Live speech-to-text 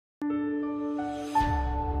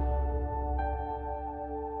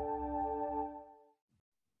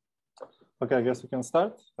Okay, I guess we can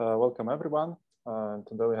start. Welcome everyone.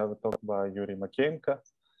 Today we have a talk by Yuri Makeenko,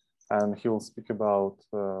 and he will speak about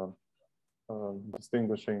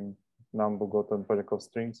distinguishing Nambu-Goto and Polyakov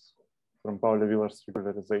strings from Pauli-Villars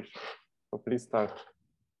regularization. So please start.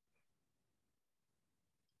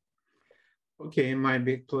 Okay, my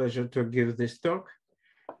big pleasure to give this talk.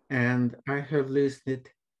 And I have listed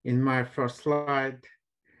in my first slide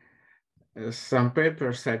some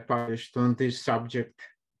papers I published on this subject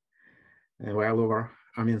well over,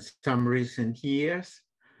 some recent years.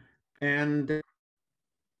 And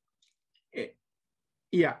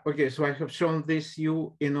yeah, okay, so I have shown this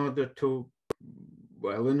you in order to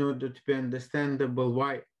be understandable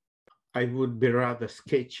why I would be rather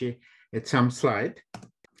sketchy at some slide.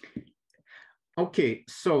 Okay,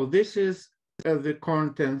 so this is the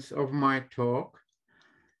contents of my talk.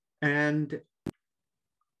 And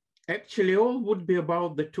actually all would be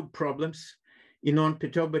about the two problems in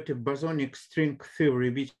non-perturbative bosonic string theory,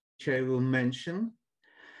 which I will mention.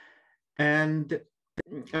 And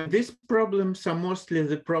these problems are mostly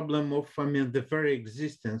the problem of, the very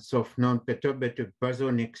existence of non-perturbative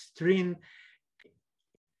bosonic string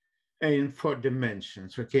in 4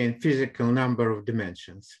 dimensions, okay, in physical number of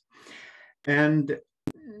dimensions. And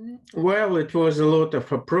well, it was a lot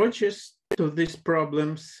of approaches to these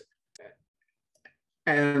problems.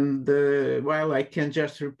 And while I can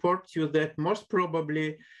just report to you that most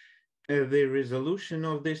probably the resolution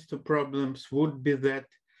of these two problems would be that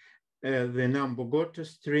the Nambu-Goto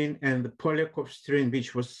string and the Polyakov string,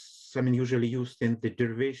 which was usually used in the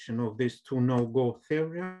derivation of these two no-go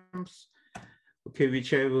theorems, okay,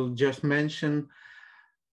 which I will just mention,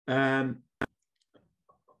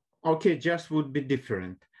 okay, just would be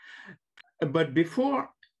different. But before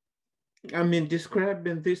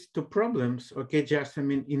describing these two problems, okay, just,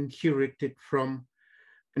 inherited from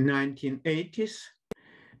 1980s,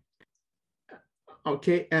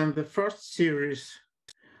 okay, and the first series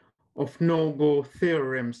of no-go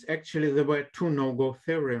theorems, actually there were 2 no-go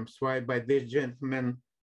theorems, why by this gentleman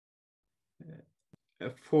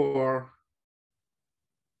for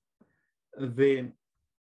the,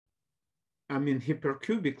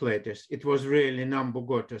 hypercubic lattice, it was really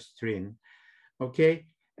Nambu-Goto string, okay?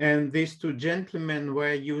 And these 2 gentlemen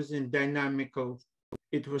were using dynamical,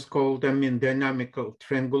 it was called, dynamical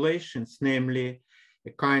triangulations, namely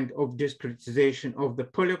a kind of discretization of the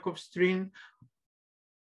Polyakov string.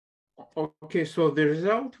 Okay, so the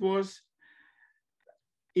result was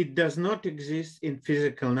it does not exist in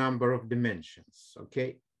physical number of dimensions,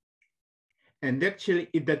 okay? And actually,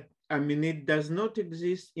 it does not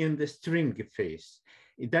exist in the stringy phase.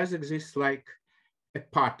 It does exist like a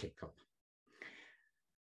particle.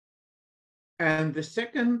 And the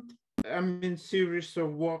second, series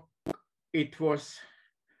of work, it was,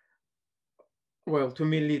 well, to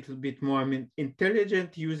me, a little bit more,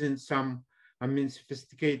 intelligent, using some,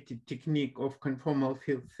 sophisticated technique of conformal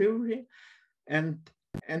field theory. And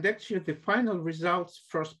actually, the final results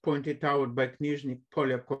first pointed out by Knizhnik,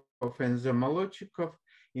 Polyakov, and Zamolodchikov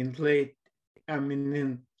in late,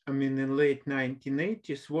 in late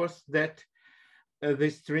 1980s was that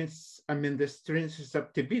the strings, the string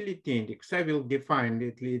susceptibility index, I will define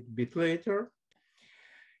it a little bit later.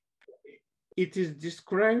 It is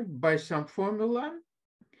described by some formula,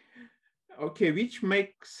 okay, which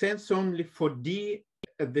makes sense only for D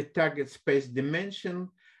at the target space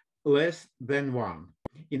dimension less than 1.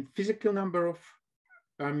 In physical number of,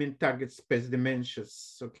 target space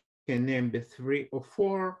dimensions, okay, namely 3 or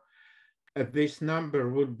 4, this number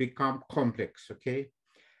would become complex, okay?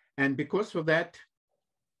 And because of that,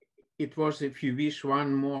 it was, if you wish,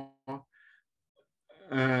 one more,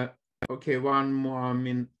 one more,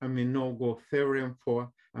 no-go theorem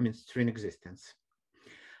for, string existence.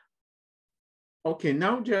 Okay,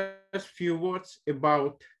 now just a few words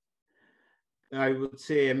about, I would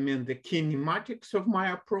say, the kinematics of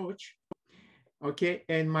my approach. Okay,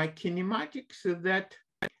 and my kinematics is that,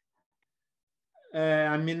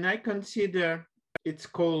 I consider it's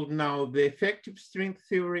called now the effective string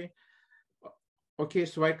theory. Okay,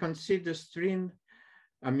 so I consider string,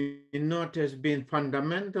 not as being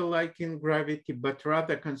fundamental like in gravity, but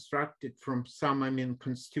rather constructed from some,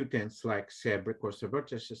 constituents like, say, Abrikos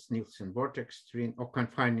vortices, Nielsen vortex string, or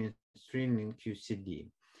confining string in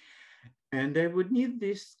QCD. And I would need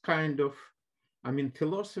this kind of,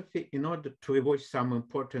 philosophy in order to avoid some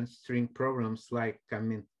important string problems like,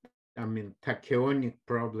 tachyonic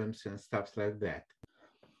problems and stuff like that.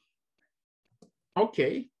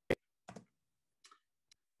 Okay.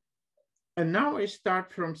 And now I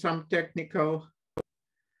start from some technical,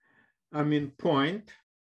 point.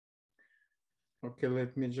 Okay,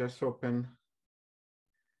 let me just open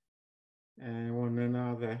on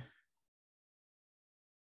another.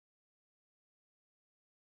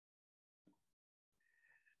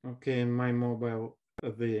 Okay, my mobile,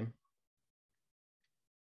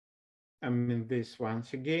 this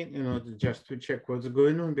once again, in order just to check what's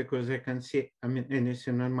going on, because I can see,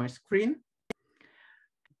 anything on my screen.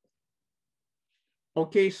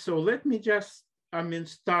 Okay, so let me just,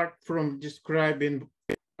 start from describing,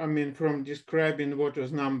 what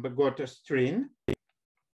was Nambu-Goto string.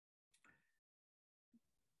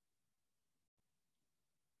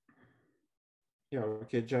 Yeah,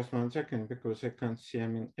 okay, just 1 second, because I can't see,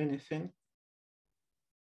 anything.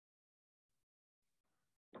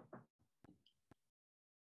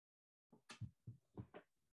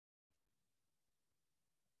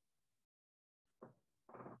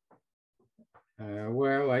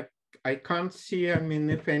 Well, I can't see,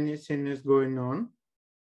 if anything is going on.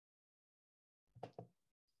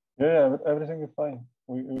 Yeah, everything is fine.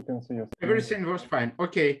 We can see you. Everything was fine.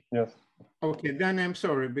 Okay. Yes. Okay, then I'm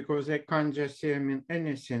sorry, because I can't just see,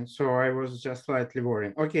 anything. So I was just slightly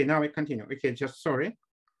worried. Okay, now I continue. Okay, just sorry.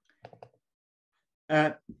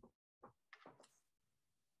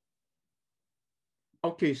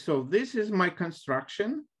 Okay, so this is my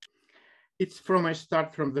construction. I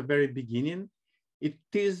start from the very beginning. It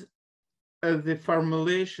is the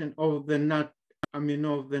formulation of the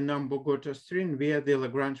Nambu-Goto string via the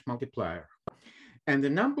Lagrange multiplier. And the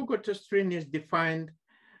Nambu-Goto string is defined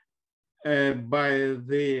by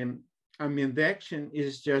the action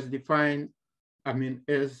is just defined,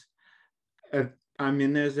 as the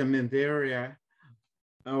area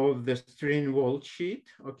of the string wall sheet.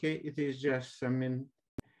 Okay, it is just,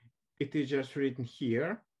 it is just written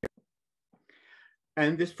here.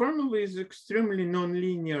 And this formula is extremely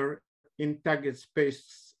nonlinear in target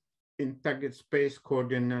space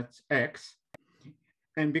coordinates X.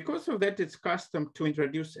 And because of that, it's custom to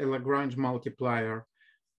introduce a Lagrange multiplier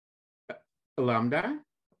lambda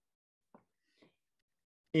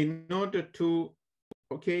in order to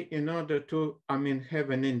have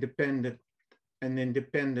an independent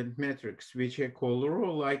matrix, which I call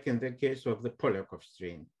rho, like in the case of the Polyakov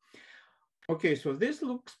string. Okay, so this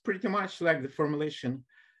looks pretty much like the formulation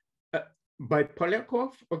by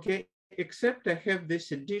Polyakov, okay, except I have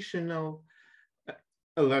this additional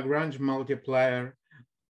Lagrange multiplier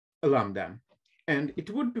lambda. And it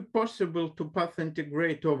would be possible to path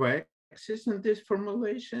integrate over axis in this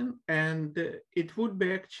formulation, and it would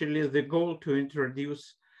be actually the goal to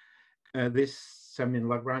introduce this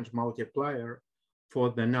Lagrange multiplier for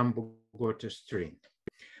the Nambu-Goto string.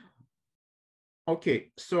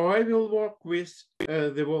 Okay, so I will work with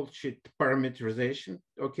the worldsheet parameterization.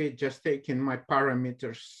 Okay, just taking my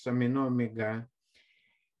parameters, omega,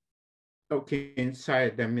 okay,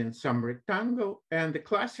 inside, some rectangle, and the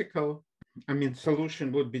classical,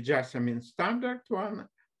 solution would be just, standard one,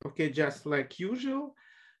 okay, just like usual.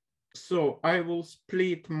 So I will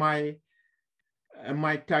split my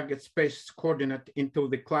my target space coordinate into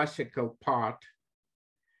the classical part,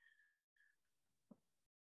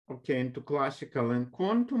 okay, into classical and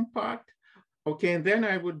quantum part. Okay, and then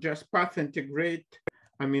I would just path integrate,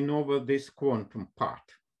 over this quantum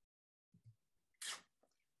part.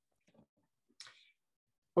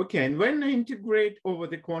 Okay, and when I integrate over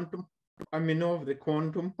the quantum, over the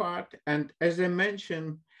quantum part, and as I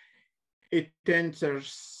mentioned, it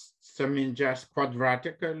enters, just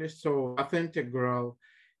quadratically, so path integral,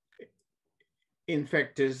 in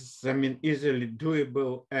fact, is, easily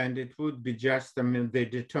doable, and it would be just, the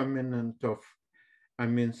determinant of,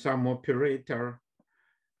 some operator,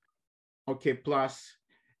 okay, plus,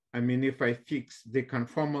 if I fix the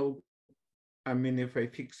conformal, if I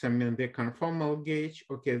fix, the conformal gauge,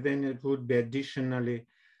 okay, then it would be additionally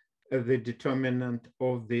the determinant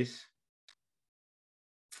of this,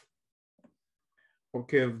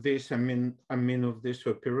 okay, of this, of this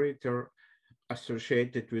operator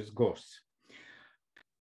associated with Gauss.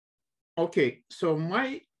 Okay, so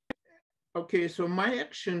my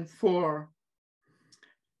action for,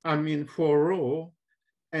 for rho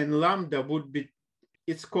and lambda would be,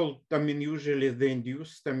 it's called, usually the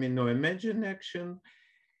induced, or imagine action.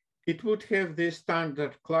 It would have the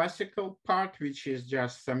standard classical part, which is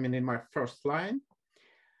just, in my first line.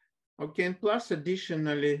 Okay, and plus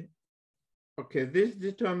additionally, okay, this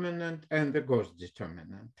determinant and the Gauss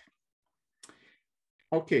determinant.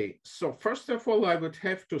 Okay, so first of all, I would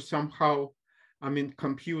have to somehow,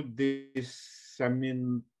 compute this,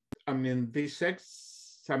 this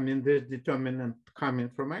X, this determinant coming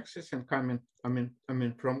from axis and coming,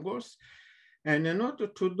 from Gauss. And in order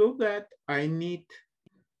to do that, I need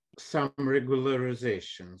some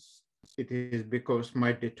regularizations. It is because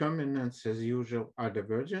my determinants, as usual, are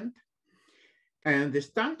divergent. And the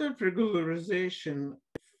standard regularization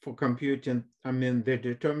for computing, I mean, the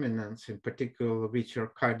determinants in particular, which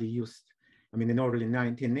Arkady used, I mean, in early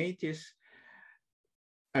 1980s,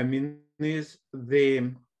 I mean, is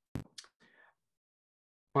the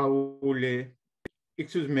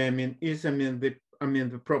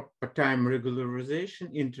the proper time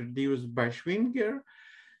regularization introduced by Schwinger.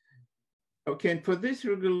 Okay, and for this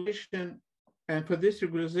regularization,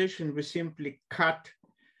 we simply cut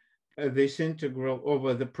this integral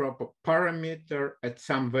over the proper parameter at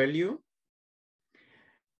some value.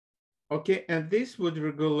 Okay, and this would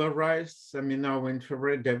regularize, I mean, our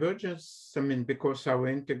infrared divergence, I mean, because our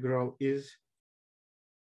integral is,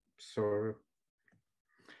 sorry,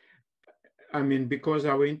 I mean, because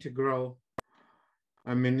our integral,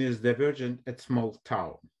 I mean, is divergent at small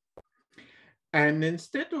tau. And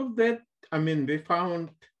instead of that, I mean, we found,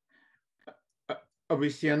 we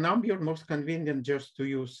see a number most convenient just to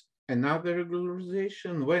use another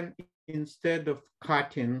regularization when instead of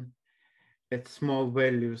cutting at small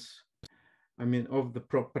values, I mean, of the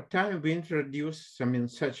proper time, we introduce, I mean,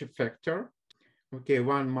 such a factor, okay,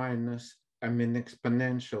 1 minus, I mean,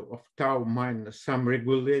 exponential of tau minus some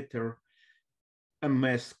regulator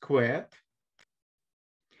ms squared.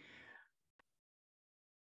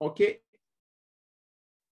 Okay,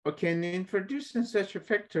 and introducing such a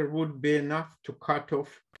factor would be enough to cut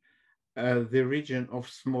off the region of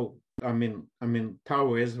small, I mean,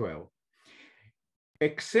 tau as well.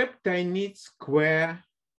 Except I need square,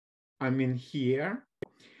 I mean, here,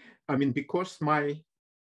 I mean, because my,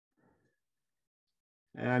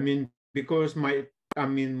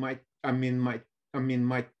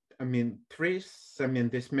 trace, I mean,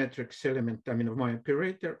 this matrix element, I mean, of my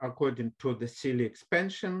operator, according to the Seeley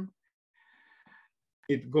expansion,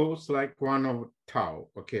 it goes like 1 over tau.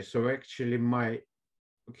 Okay, so actually my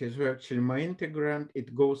integrand,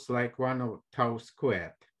 it goes like 1 over tau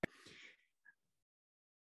squared.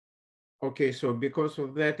 Okay, so because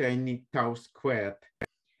of that, I need tau squared.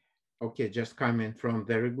 Okay, just coming from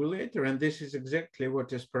the regulator, and this is exactly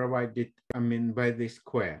what is provided, I mean, by this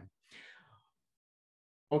square.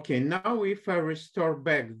 Okay, now if I restore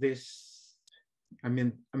back this, I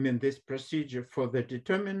mean, this procedure for the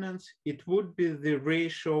determinants, it would be the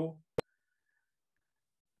ratio,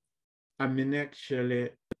 I mean,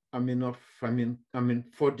 actually,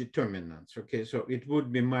 for determinants. Okay, so it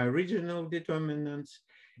would be my original determinants.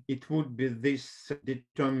 It would be this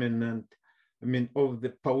determinant, I mean, of the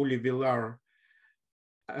Pauli-Villars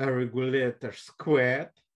regulator squared.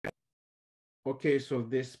 Okay, so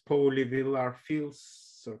this Pauli-Villars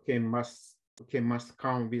fields, okay, must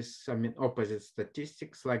come with, I mean, opposite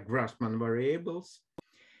statistics like Grassmann variables.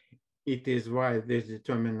 It is why this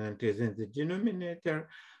determinant is in the denominator.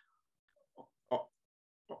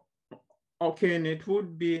 Okay, and it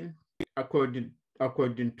would be according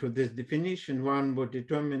to this definition, one would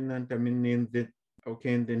determinant, I mean, in the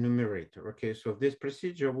numerator. Okay, so this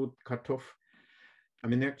procedure would cut off, I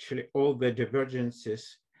mean, actually all the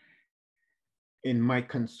divergences in my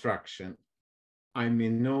construction. I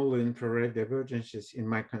mean, all infrared divergences in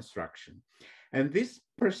my construction. And this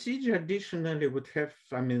procedure additionally would have,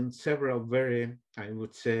 I mean, several very, I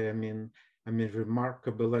would say, I mean,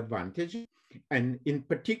 remarkable advantages. And in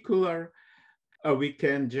particular, we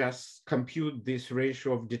can just compute this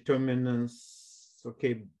ratio of determinants,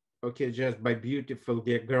 okay, just by beautiful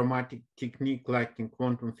diagrammatic technique like in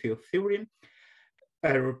quantum field theory,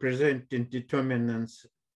 representing determinants,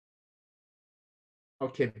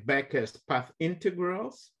 okay, back as path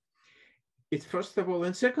integrals. It's first of all,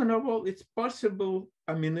 and second of all, it's possible,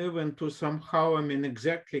 I mean, even to somehow, I mean,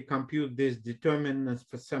 exactly compute these determinants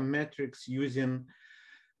for some metrics using,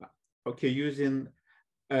 okay, using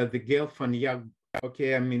the Gelfand-Yaglom,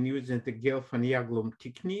 okay, I mean, using the Gelfand-Yaglom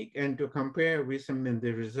technique, and to compare with, I mean,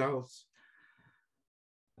 the results,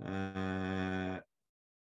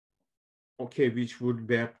 okay, which would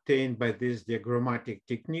be obtained by this diagrammatic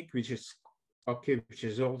technique, which is, okay, which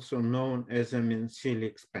is also known as, I mean, Seeley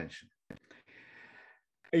expansion.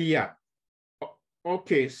 Yeah,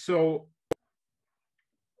 okay, so,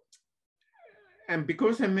 and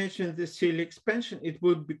because I mentioned the Seeley expansion, it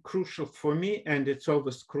would be crucial for me, and it's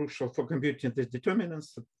always crucial for computing these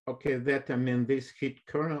determinants, okay, that, I mean, this hit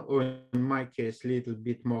kernel, or in my case, a little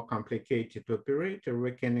bit more complicated operator,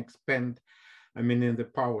 we can expand, I mean, in the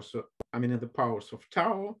powers of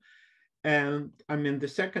tau. And I mean, the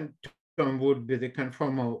second term would be the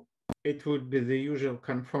conformal, it would be the usual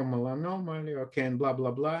conformal anomaly, okay, and blah,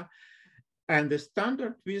 blah, blah. And the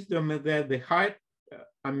standard wisdom is that the high,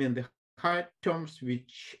 the high terms,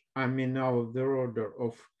 which I mean now the order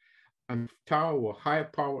of tau or higher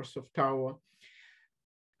powers of tau,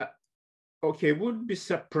 okay, would be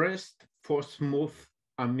suppressed for smooth,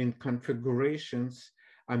 configurations,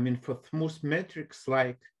 for smooth metrics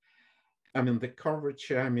like, the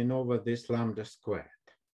curvature, over this lambda squared.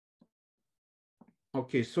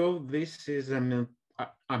 Okay, so this is, the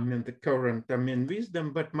current,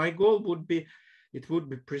 wisdom, but my goal would be, it would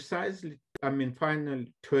be precisely,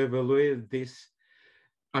 finally to evaluate this,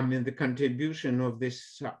 the contribution of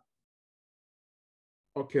this,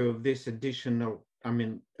 okay, of this additional,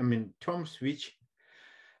 terms, which,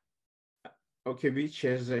 okay, which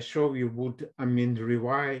as I show you would,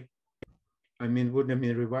 revive,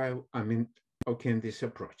 okay, in this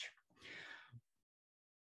approach.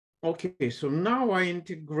 Okay, so now I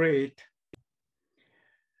integrate,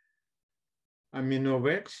 of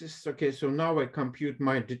x's. Okay, so now I compute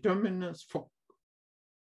my determinants for,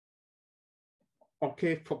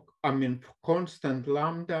 okay, for, for constant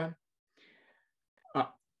lambda,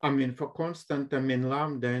 for constant,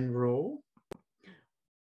 lambda and rho.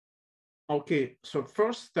 Okay, so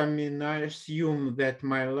first, I assume that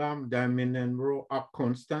my lambda, and rho are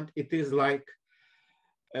constant. It is like,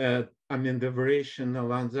 the variational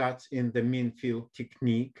ansatz in the mean field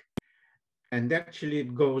technique. And actually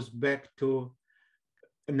it goes back to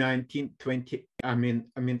 1920, to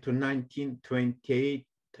 1928.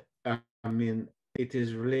 It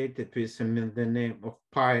is related with, the name of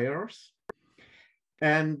Pyers.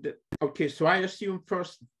 And okay, so I assume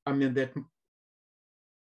first, that,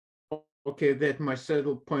 okay, that my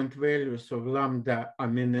saddle point values of lambda,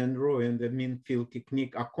 and rho in the mean field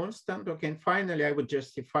technique are constant. Okay, and finally I would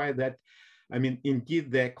justify that,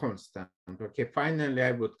 indeed they're constant. Okay, finally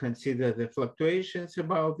I would consider the fluctuations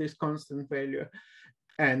about this constant value,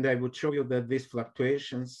 and I would show you that these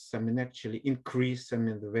fluctuations, actually increase,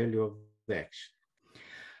 the value of the action.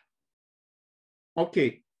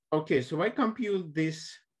 Okay, okay, so I compute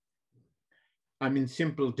this,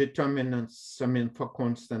 simple determinants, for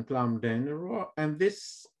constant lambda and rho, and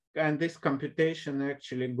this computation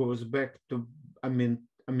actually goes back to,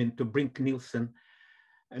 to Brink-Nielsen,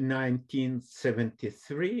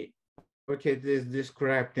 1973. Okay, this is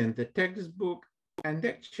described in the textbook, and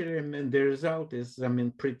actually, the result is,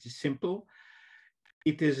 pretty simple.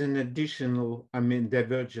 It is an additional,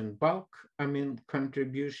 divergent bulk,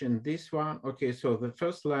 contribution. This one. Okay, so the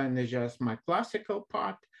first line is just my classical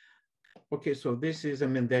part. Okay, so this is,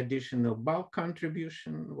 the additional bulk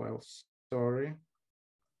contribution. Well, sorry.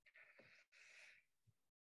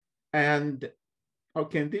 And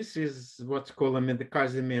okay, this is what's called, the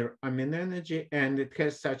Casimir, energy, and it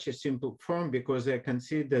has such a simple form because I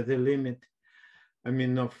consider the limit,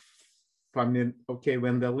 of, okay,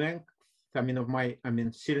 when the length, of my,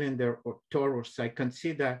 cylinder or torus, I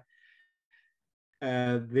consider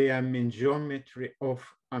the, geometry of,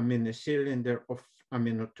 a cylinder of, a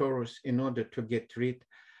torus in order to get rid,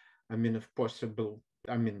 of possible,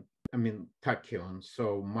 tachyons.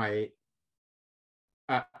 So my,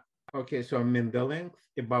 okay, so the length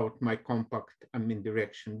about my compact,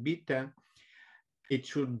 direction beta, it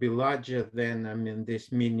should be larger than,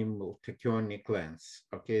 this minimal tachyonic length.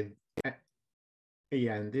 Okay,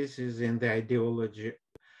 yeah, and this is in the ideology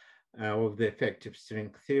of the effective string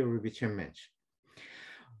theory, which I mentioned.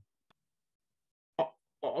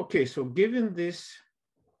 Okay, so given this,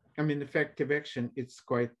 effective action, it's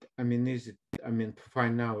quite, easy, to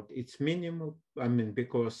find out its minimal,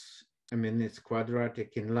 because, it's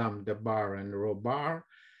quadratic in lambda bar and rho bar.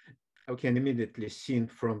 I can immediately see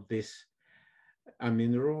from this,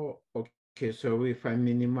 rho. Okay, so if I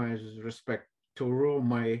minimize with respect to rho,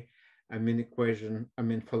 my, equation,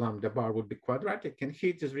 for lambda bar would be quadratic, and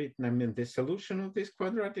here it is written, the solution of this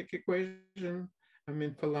quadratic equation,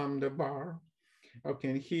 for lambda bar. Okay,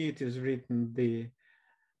 and here it is written the,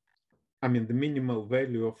 the minimal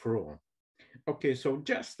value of rho. Okay, so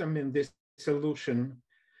just, this solution,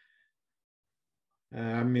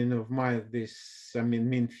 of my, this,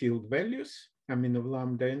 mean field values, of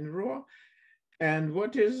lambda and rho. And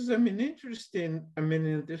what is, interesting,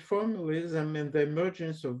 in this formula is, the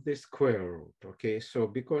emergence of the square root. Okay, so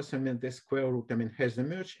because, the square root, has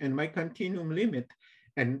emerged, and my continuum limit,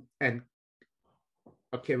 and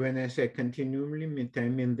okay, when I say continuum limit, I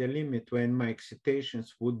mean the limit when my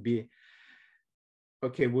excitations would be,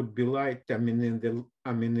 okay, would be light,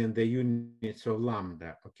 in the units of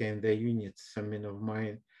lambda. Okay, in the units, of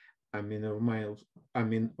my,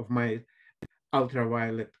 of my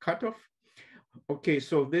ultraviolet cutoff. Okay,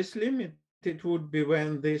 so this limit, it would be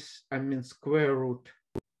when this, square root,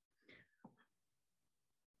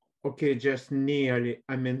 okay, just nearly,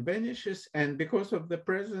 vanishes. And because of the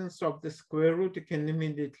presence of the square root, you can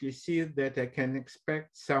immediately see that I can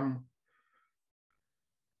expect some,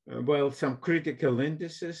 well, some critical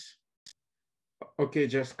indices. okay,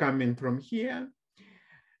 just coming from here.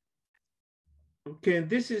 Okay,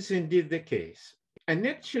 this is indeed the case. And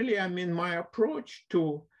actually, I mean, my approach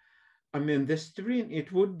to, I mean, the string,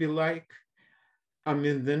 it would be like, I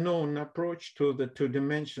mean, the known approach to the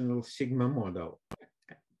two-dimensional sigma model.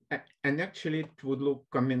 And actually, it would look,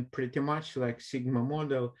 I mean, pretty much like sigma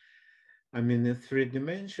model, I mean, in 3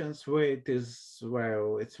 dimensions, where it is,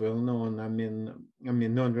 well, it's well known, I mean,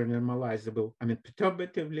 non-normalizable, I mean,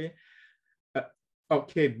 perturbatively.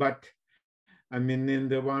 Okay, but I mean, in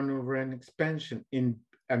the 1 over n expansion,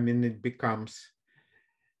 I mean, it becomes,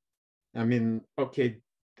 I mean, okay,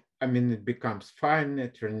 I mean, it becomes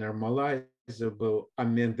finite, normalizable. I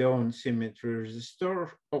mean, the own symmetry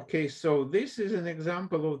resistor. Okay, so this is an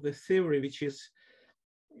example of the theory which is,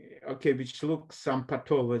 okay, which looks some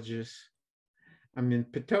pathologies, I mean,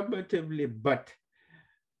 perturbatively, but,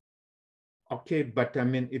 okay, but I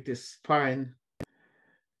mean, it is fine.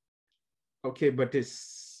 Okay, but it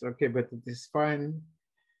is fine.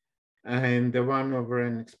 And the 1 over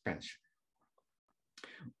n expansion.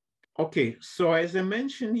 Okay, so as I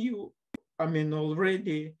mentioned you, I mean,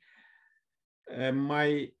 already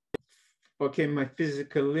my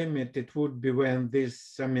physical limit, it would be when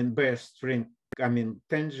this, I mean, bare string, I mean,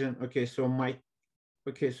 tangent, okay, so my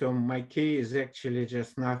k is actually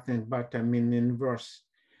just nothing but, I mean, inverse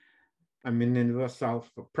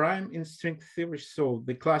alpha prime in string theory. So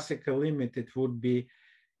the classical limit, it would be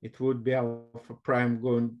alpha prime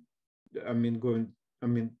going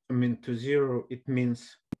to 0. It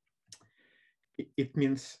means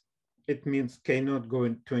k not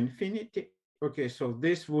going to infinity. Okay, so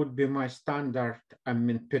this would be my standard, I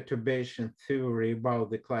mean, perturbation theory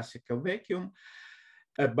about the classical vacuum.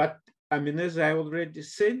 But I mean, as I already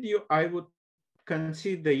said you, I would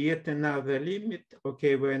consider yet another limit,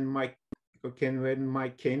 okay, when my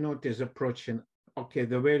k naught is approaching, okay,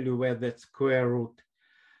 the value where that square root,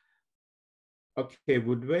 okay,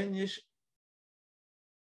 would vanish.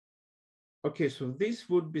 Okay, so this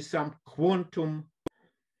would be some quantum,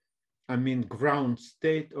 I mean, ground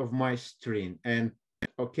state of my string. And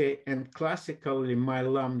okay, and classically my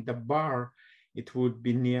lambda bar, it would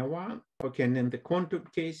be near 1. Okay, and in the quantum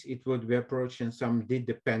case, it would be approaching some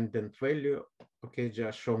d-dependent value, okay,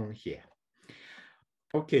 just shown here.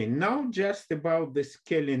 Okay, now just about the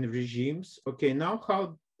scaling regimes. Okay, now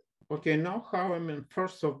how, I mean,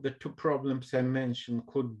 first of the 2 problems I mentioned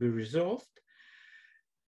could be resolved.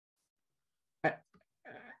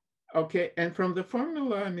 Okay, and from the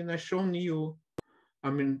formula, I mean, I've shown you, I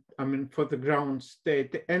mean, for the ground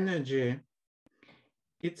state energy,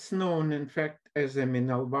 it's known, in fact, as, I mean,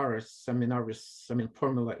 Alvarez, I mean,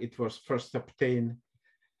 formula, it was first obtained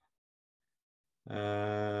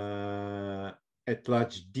at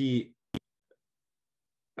large D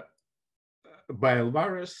by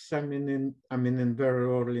Alvarez, I mean, in very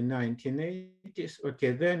early 1980s.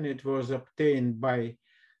 Okay, then it was obtained by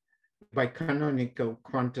canonical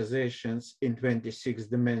quantizations in 26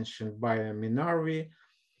 dimension by Minarvi.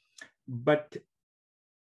 But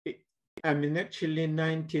I mean, actually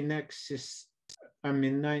 19x is, I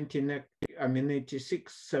mean,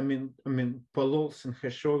 86, I mean, Paul Olsen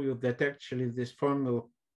has shown you that actually this formula,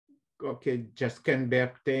 okay, just can be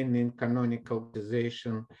obtained in canonical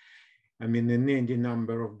quantization, I mean, in any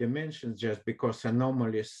number of dimensions, just because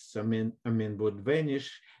anomalies, I mean, would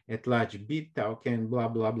vanish at large beta, okay, and blah,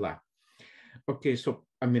 blah, blah. Okay, so,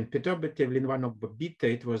 I mean, perturbatively in 1 over beta,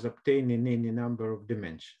 it was obtained in any number of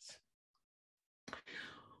dimensions.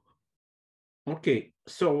 Okay,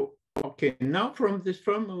 so, okay, now from this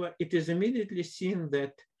formula, it is immediately seen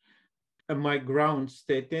that my ground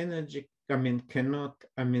state energy, I mean, cannot,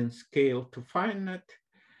 I mean, scale to finite,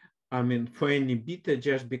 I mean, for any beta,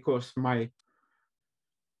 just because my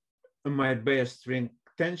bare string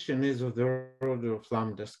tension is of the order of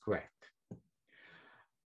lambda squared.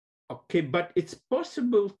 Okay, but it's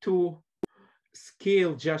possible to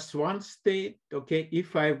scale just one state, okay,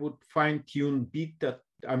 if I would fine tune beta,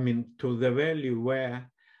 I mean, to the value where,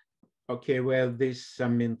 okay, where this, I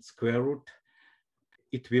mean, square root,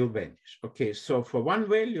 it will vanish. Okay, so for one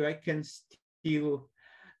value, I can still,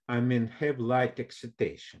 I mean, have light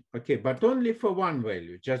excitation. Okay, but only for one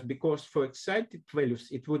value, just because for excited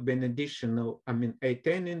values, it would be an additional, I mean,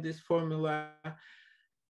 A10 in this formula.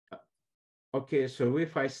 Okay, so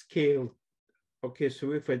if I scale, okay,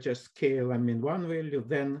 so if I just scale, I mean, one value,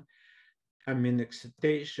 then, I mean,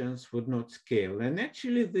 excitations would not scale. And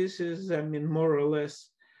actually, this is, I mean, more or less,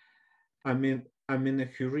 I mean, a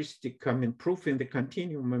heuristic, I mean, proof in the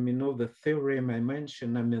continuum. I mean, all the theorem I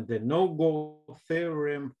mentioned, I mean, the no-go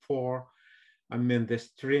theorem for, I mean, the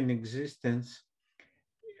string existence.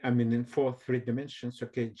 I mean, in 4 dimensions,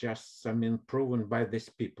 okay, just, I mean, proven by these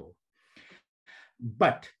people.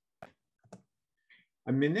 But,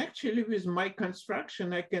 I mean, actually with my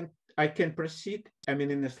construction, I can proceed, I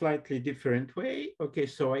mean, in a slightly different way. Okay,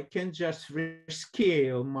 so I can just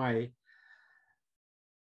rescale my,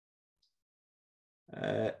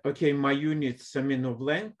 okay, my units, I mean, of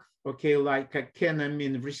length. Okay, like I can, I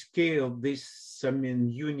mean, rescale this, I mean,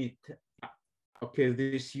 unit, okay,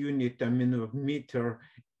 this unit, I mean, of meter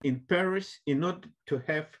in Paris in order to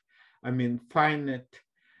have, I mean, finite,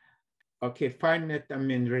 okay, finite, I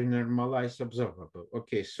mean, renormalized observable.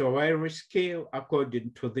 Okay, so I rescale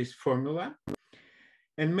according to this formula.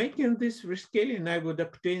 And making this rescaling, I would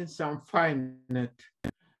obtain some finite,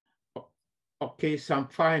 okay, some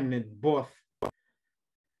finite both,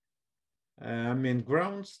 I mean,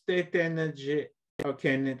 ground state energy,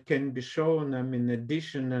 okay, and it can be shown, I mean,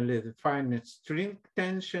 additionally, the finite string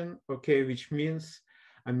tension, okay, which means,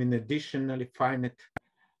 I mean, additionally finite,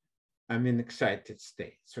 I mean, excited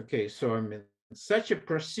states. Okay, so, I mean, such a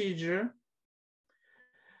procedure,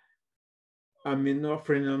 I mean, of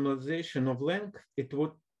renormalization of length, it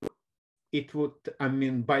would, I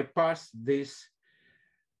mean, bypass this,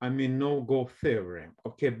 I mean, no-go theorem.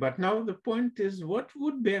 Okay, but now the point is, what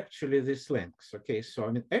would be actually this length? Okay, so,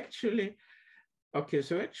 I mean, actually, okay,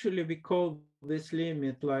 so actually we call this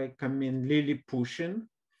limit like, I mean, Lilliputian,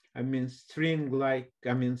 I mean, string like,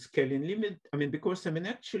 I mean, scaling limit. I mean, because, I mean,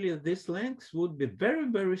 actually this length would be very,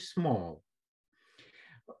 very small.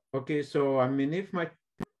 Okay, so, I mean, if my,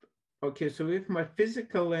 okay, so if my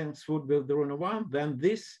physical length would be the 1, then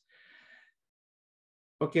this,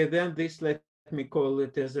 okay, then this, let me call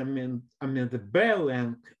it as, I mean, the bare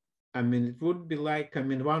length, I mean, it would be like, I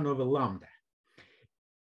mean, 1 over lambda.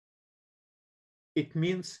 It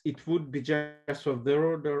means it would be just of the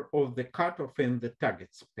order of the cutoff in the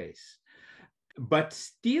target space. But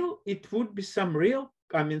still, it would be some real,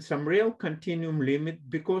 I mean, some real continuum limit,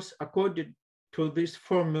 because according to this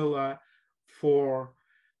formula for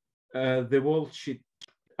the Walsh-sheet,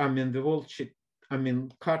 I mean, the Walsh-sheet, I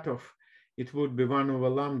mean, cutoff, it would be 1 over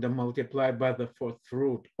lambda multiplied by the 4th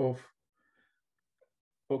root of,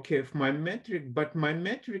 okay, of my metric, but my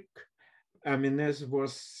metric, I mean, as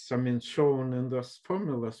was, I mean, shown in those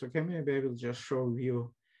formulas. Okay, maybe I will just show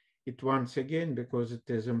you it once again because it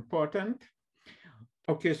is important.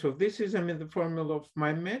 Okay, so this is, I mean, the formula of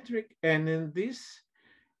my metric, and in this,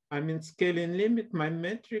 I mean, scaling limit, my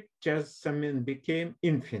metric just, I mean, became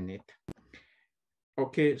infinite.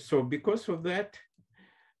 Okay, so because of that,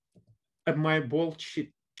 my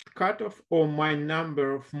Walsh-sheet cutoff, or my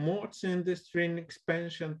number of modes in the string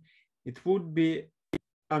expansion, it would be,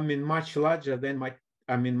 I mean, much larger than my,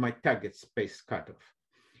 I mean, my target space cutoff.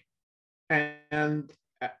 And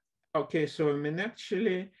okay, so, I mean,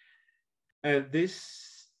 actually,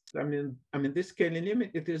 this, I mean, this scaling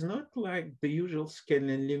limit, it is not like the usual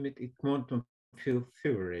scaling limit in quantum field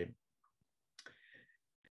theory.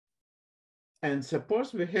 And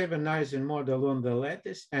suppose we have an Eisen model on the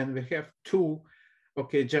lattice, and we have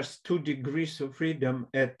just 2 degrees of freedom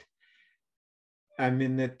at, I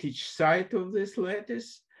mean, at each side of this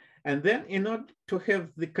lattice. And then in order to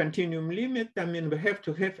have the continuum limit, I mean, we have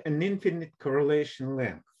to have an infinite correlation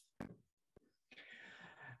length.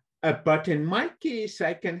 But in my case,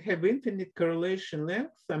 I can have infinite correlation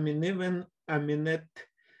length. I mean, even, I mean, at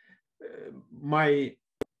my,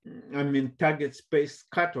 I mean, target space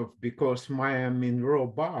cutoff, because my, I mean, rho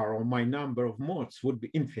bar, or my number of modes, would be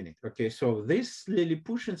infinite. Okay, so this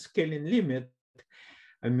Lilliputian scaling limit,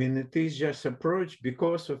 I mean, it is just approached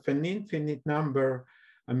because of an infinite number,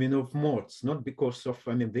 I mean, of modes, not because of,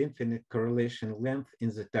 I mean, the infinite correlation length in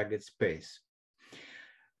the target space.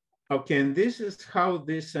 Okay, and this is how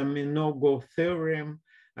this, I mean, no-go theorem,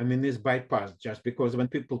 I mean, is bypassed, just because when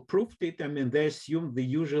people proved it, I mean, they assumed the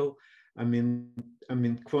usual, I mean,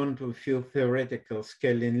 quantum field theoretical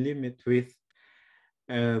scaling limit with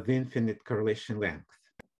the infinite correlation length.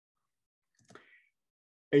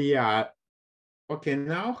 Yeah. Okay,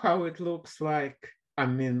 now how it looks like, I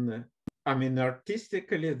mean,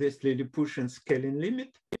 artistically, this Lilliputian scaling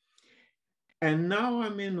limit. And now, I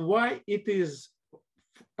mean, why it is,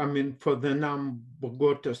 I mean, for the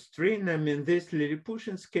Nambu-Goto string, I mean, this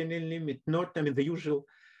Lilliputian scaling limit, not, I mean, the usual,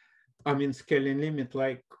 I mean, scaling limit,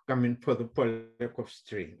 like, I mean, for the Polyakov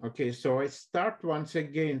string. Okay, so I start once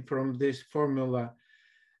again from this formula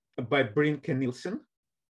by Brink and Nielsen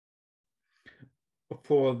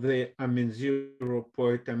for the, I mean, 0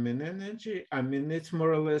 point, I mean, energy. I mean, it's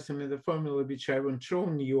more or less, I mean, the formula which I haven't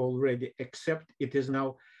shown you already, except it is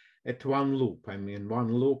now at 1 loop. I mean,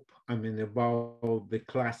 1 loop, I mean, about the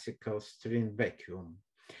classical string vacuum.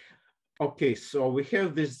 Okay, so we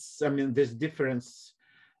have this, I mean, this difference,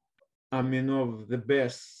 I mean, of the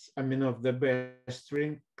best, I mean, of the best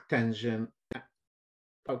string tangent,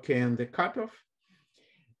 okay, and the cutoff.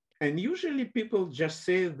 And usually people just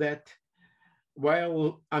say that,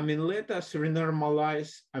 well, I mean, let us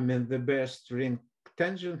renormalize, I mean, the best string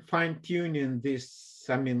tangent, fine-tuning this,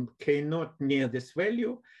 I mean, K naught near this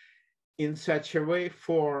value in such a way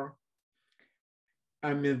for,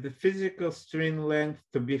 I mean, the physical string length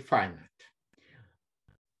to be finite.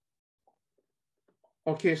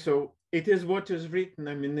 Okay, so it is what is written,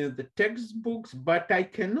 I mean, in the textbooks, but I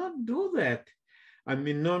cannot do that, I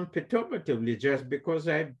mean, non-perturbatively, just because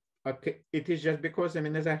okay, it is just because, I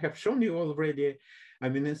mean, as I have shown you already, I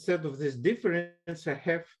mean, instead of this difference, I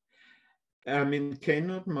have, I mean,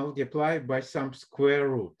 cannot multiply by some square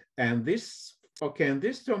root. And this, okay, and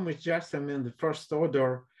this term is just, I mean, the first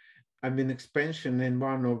order, I mean, expansion in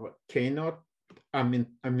one over K naught, I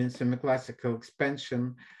mean, semi-classical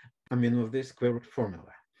expansion, I mean, of this square root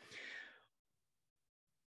formula.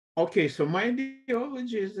 Okay, so my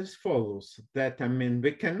ideology is as follows, that, I mean,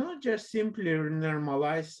 we cannot just simply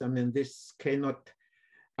normalize, I mean, this K naught,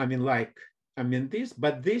 I mean, like, I mean, this,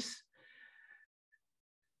 but this,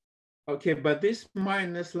 okay, but this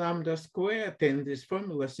minus lambda squared in this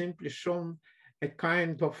formula simply shown a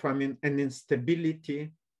kind of, I mean, an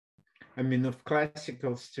instability, I mean, of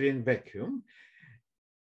classical string vacuum.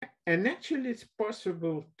 And actually it's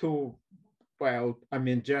possible to, well, I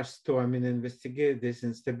mean, just to, I mean, investigate this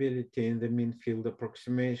instability in the mean field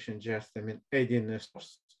approximation, just, I mean, adding a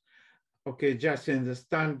source. Okay, just in the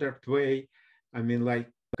standard way, I mean,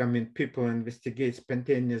 like, I mean, people investigate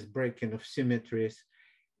spontaneous breaking of symmetries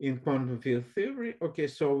in quantum field theory. Okay,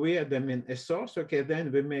 so we add, I mean, a source. Okay,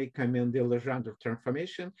 then we make, I mean, the Legendre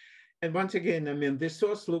transformation. And once again, I mean, this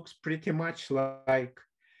source looks pretty much like,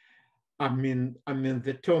 I mean,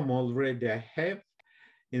 the term already I have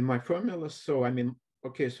in my formula. So, I mean,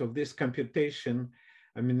 okay, so this computation,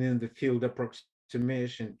 I mean, in the field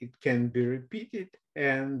approximation, it can be repeated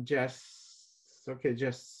and just, okay,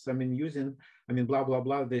 just, I mean, using, I mean, blah, blah,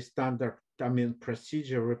 blah, the standard, I mean,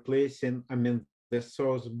 procedure replacing, I mean, the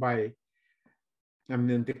source by, I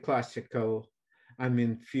mean, the classical, I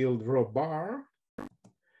mean, field rho bar.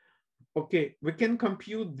 Okay, we can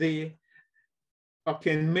compute the,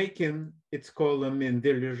 okay, making it's called, I mean, the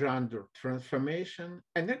Legendre transformation.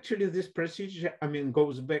 And actually this procedure, I mean,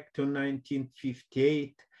 goes back to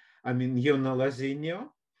 1958. I mean, Iona Lazinio.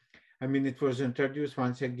 I mean, it was introduced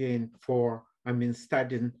once again for, I mean,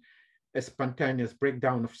 studying a spontaneous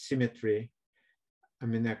breakdown of symmetry. I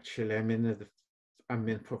mean, actually, I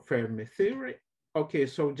mean, for Fermi theory. Okay,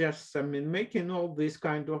 so just, I mean, making all this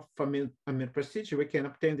kind of, I mean, procedure, we can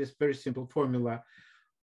obtain this very simple formula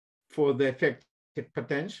for the effective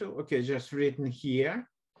potential. Okay, just written here.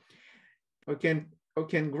 Okay,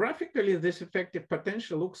 and graphically, this effective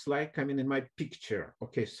potential looks like, I mean, in my picture.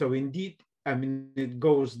 Okay, so indeed, I mean, it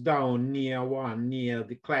goes down near one, near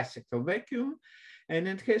the classical vacuum, and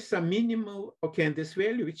it has some minimal, okay, and this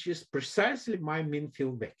value, which is precisely my mean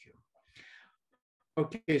field vacuum.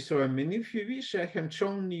 Okay, so I mean, if you wish, I have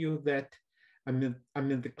shown you that, I mean,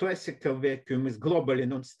 the classical vacuum is globally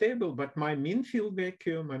non-stable, but my mean field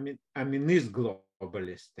vacuum, I mean, is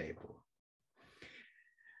globally stable.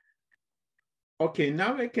 Okay,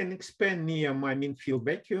 now I can expand near my mean field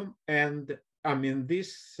vacuum, and I mean,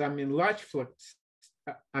 this, I mean, large flux,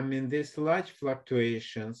 I mean, these large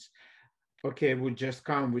fluctuations, okay, would just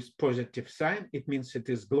come with positive sign. It means it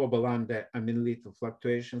is global under, I mean, little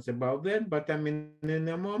fluctuations about that. But I mean, in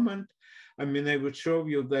a moment, I mean, I would show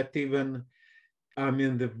you that even, I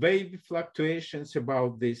mean, the wave fluctuations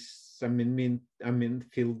about this, I mean,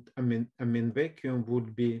 field, I mean, vacuum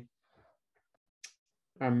would be,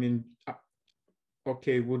 I mean,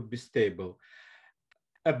 okay, would be stable.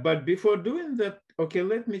 But before doing that, okay,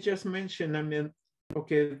 let me just mention, I mean,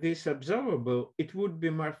 okay, this observable, it would be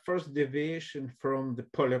my first deviation from the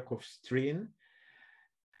Polyakov string.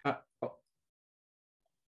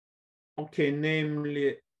 Okay,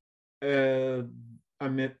 namely, I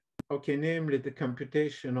mean, okay, namely the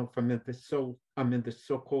computation of, I mean, the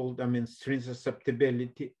so-called, I mean, string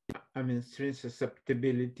susceptibility, string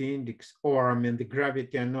susceptibility index, or, I mean, the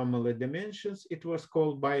gravity anomaly dimensions. It was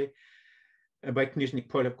called by Knizhnik,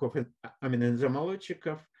 Polyakov, and, I mean, and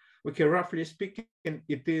Zamolodchikov. Okay, roughly speaking,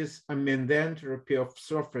 it is, I mean, the entropy of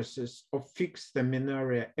surfaces of fixed, I mean,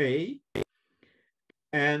 area A.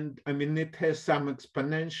 And, I mean, it has some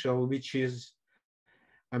exponential, which is,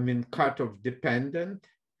 I mean, cutoff dependent.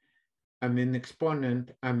 I mean,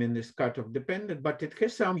 exponent, I mean, is cutoff dependent, but it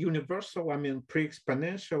has some universal, I mean,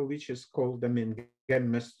 pre-exponential, which is called, I mean,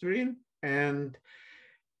 gamma string. And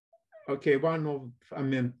okay, one of,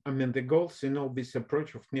 the goals in all this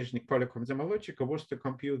approach of Nizhny-Polyakov Zamolodchika was to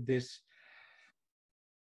compute this.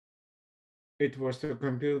 It was to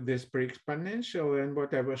compute this pre-exponential, and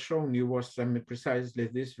what I was showing you was, precisely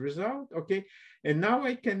this result. Okay, and now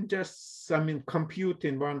I can just, compute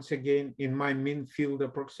in once again in my mean field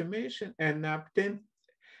approximation and obtain.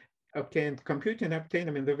 Okay, and compute and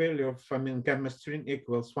obtain, the value of, gamma string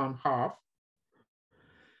equals 1/2.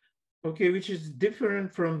 Okay, which is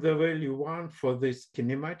different from the value 1 for this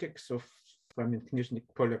kinematics of,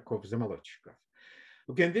 Nizhny-Polyakov Zamolodchikov.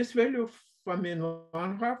 Okay, and this value of,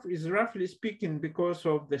 1/2 is roughly speaking because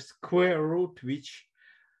of the square root, which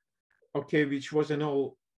was in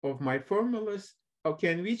all of my formulas.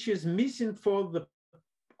 Okay, and which is missing for the,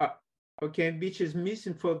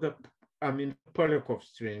 Polyakov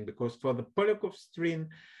string, because for the Polyakov string,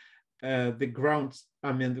 the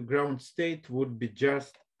ground state would be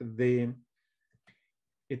just the,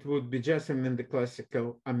 the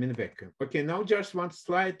classical, vacuum. Okay, now just one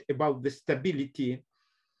slide about the stability,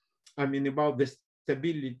 about the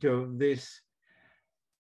stability of this,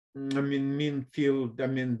 mean field,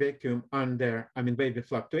 vacuum under, wavy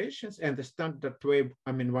fluctuations, and the standard way,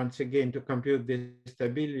 once again, to compute this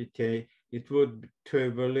stability, it would to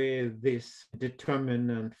evaluate this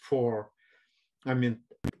determinant for,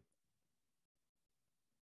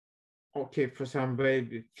 for some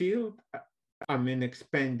wavy field,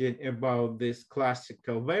 expanding about these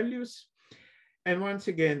classical values. And once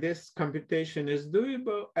again, this computation is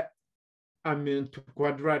doable, to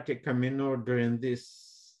quadratic, order in this,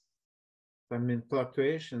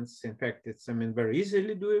 fluctuations. In fact, it's, very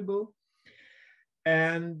easily doable.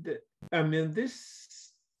 And,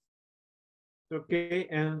 this, okay,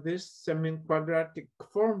 and this, quadratic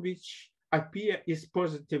form, which appear is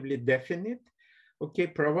positively definite, okay,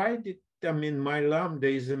 provided, my lambda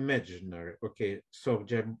is imaginary. Okay, so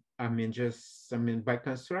by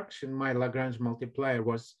construction, my Lagrange multiplier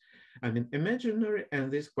was, imaginary,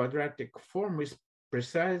 and this quadratic form is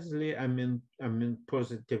precisely,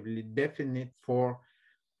 positively definite for,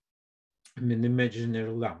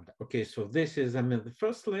 imaginary lambda. Okay, so this is, the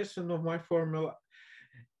first lesson of my formula.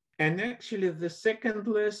 And actually the second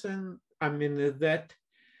lesson, is that,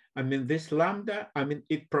 this lambda,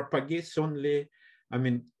 it propagates only,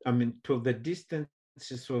 to the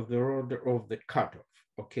distances of the order of the cutoff.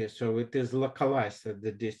 Okay, so it is localized at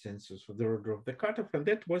the distances of the order of the cutoff, and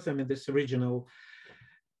that was, this original,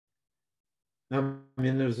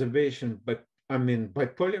 observation. But by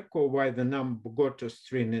Polyakov, why the Nambu-Goto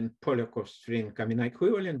string and Polyakov string,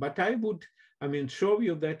 equivalent. But I would, show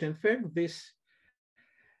you that in fact this,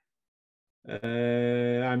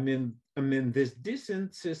 these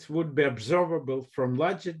distances would be observable from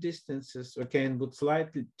larger distances, okay, and would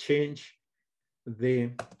slightly change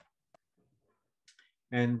the,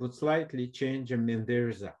 the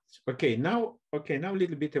results. Okay, now a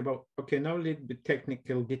little bit about, now a little bit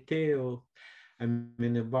technical detail,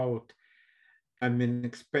 about,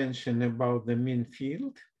 expansion about the mean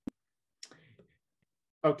field.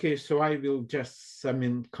 Okay, so I will just,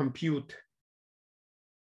 compute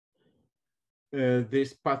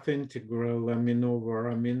this path integral,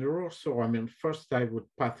 over, rho. So, first I would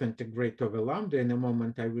path integrate over lambda. In a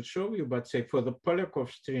moment I will show you, but say for the Polyakov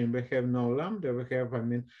string, we have no lambda, we have,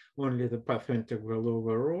 only the path integral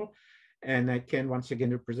over rho. And I can once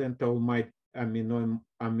again represent all my,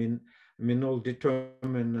 all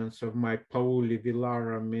determinants of my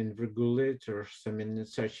Pauli-Villars, regulators, in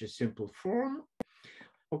such a simple form.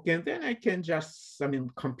 Okay, and then I can just,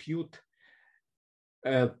 compute,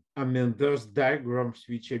 those diagrams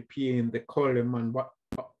which appear in the Coleman,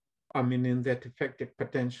 in that effective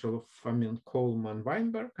potential of,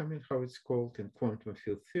 Coleman-Weinberg, how it's called in quantum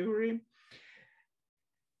field theory.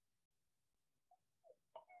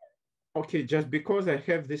 Okay, just because I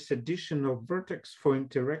have this additional vertex for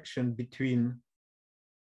interaction between,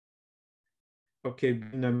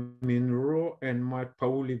 rho and my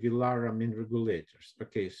Pauli-Villars, regulators.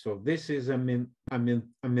 Okay, so this is,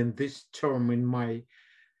 this term in my,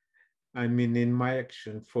 in my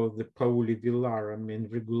action for the Pauli-Villars,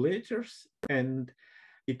 regulators, and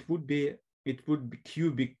it would be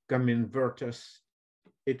cubic, vertex.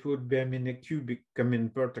 It would be, a cubic,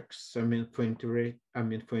 vertex, for interaction,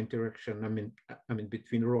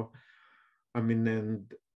 between rho,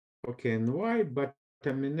 and, okay, and y, but,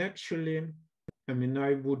 actually,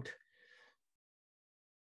 I would,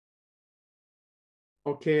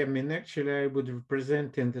 okay, actually, I would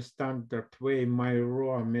represent in the standard way my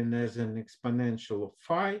rho, as an exponential of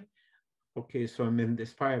phi. Okay, so,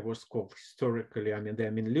 this phi was called historically,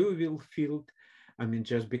 the, Liouville field. I mean,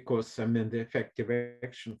 just because, I mean, the effective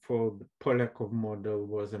action for the Polyakov model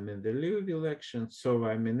was, I mean, the Liouville action. So,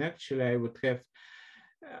 I mean, actually, I would have,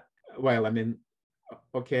 well, I mean,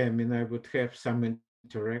 okay, I mean, I would have some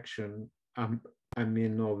interaction, I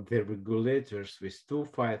mean, of the regulators with 2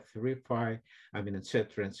 phi, 3 phi, I mean,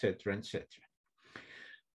 etc., etc., etc.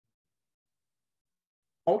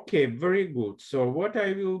 Okay, very good. So what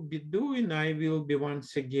I will be doing, I will be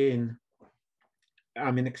once again,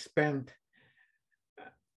 I mean, expand.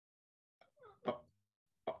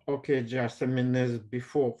 Okay, just, I mean, as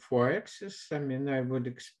before for axis, I mean, I would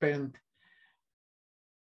expand.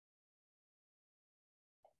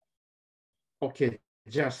 Okay,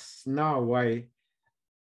 just now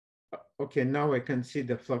now I can see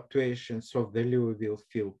the fluctuations of the Liouville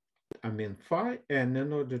field, I mean, phi, and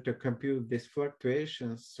in order to compute these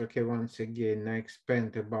fluctuations, okay, once again, I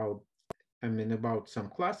expand about, I mean, about some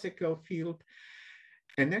classical field.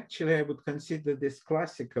 And actually, I would consider this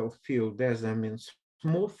classical field as, I mean,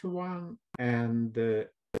 smooth one. And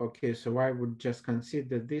okay, so I would just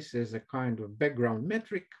consider this as a kind of background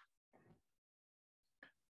metric.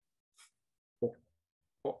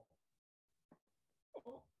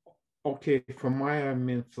 Okay, for my, I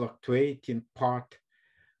mean, fluctuating part,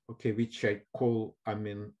 okay, which I call, I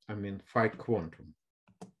mean, phi quantum.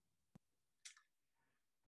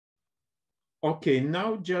 Okay,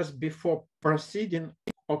 now just before proceeding,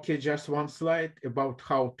 okay, just one slide about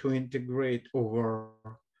how to integrate over,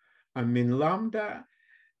 I mean, lambda.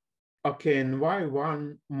 Okay, and why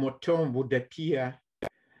one more term would appear.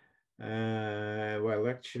 Well,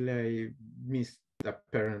 actually, I missed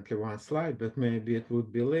apparently one slide, but maybe it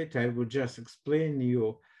would be late. I would just explain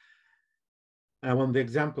you on the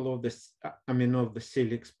example of this, I mean, of the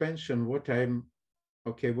Seeley expansion, what I'm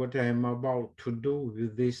about to do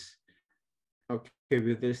with this,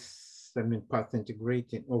 I mean, path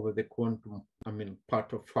integrating over the quantum, I mean,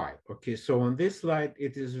 part of phi. Okay, so on this slide,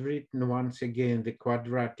 it is written once again, the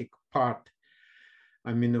quadratic part,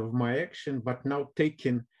 I mean, of my action, but now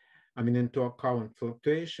taking, I mean, into account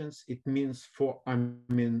fluctuations, it means for, I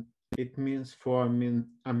mean,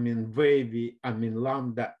 wavy, I mean,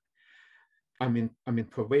 lambda,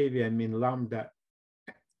 for wavy, I mean, lambda,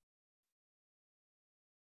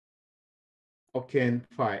 okay, and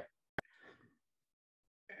phi.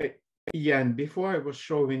 Yeah, and before I was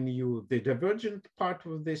showing you the divergent part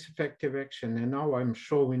of this effective action, and now I'm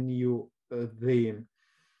showing you the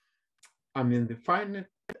finite,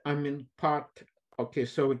 part. Okay,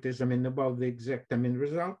 so it is, about the exact,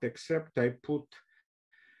 result, except I put,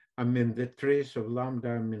 the trace of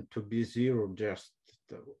lambda, to be 0, just,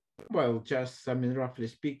 well, just, roughly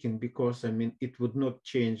speaking, because, it would not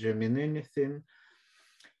change, anything.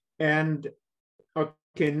 And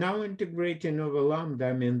okay, now integrating over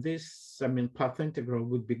lambda, this, path integral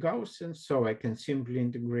would be Gaussian, so I can simply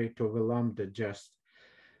integrate over lambda just,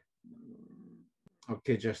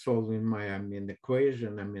 okay, just solving my,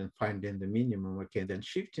 equation, finding the minimum, okay, then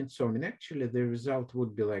shifting. So, actually the result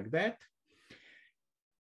would be like that.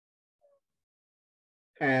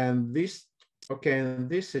 And this, okay, and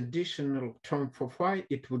this additional term for phi,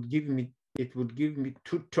 it would give me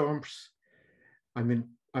 2 terms,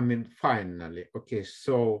 finally, okay,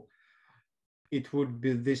 so it would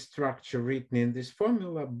be this structure written in this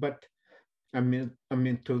formula, but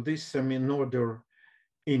to this, order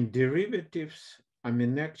in derivatives,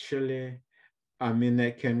 actually,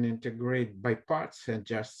 I can integrate by parts and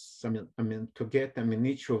just, to get,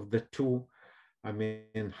 each of the 2,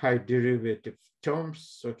 high derivative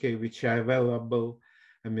terms, okay, which are available,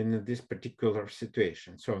 in this particular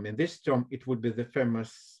situation. So, this term, it would be the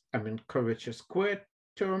famous, curvature squared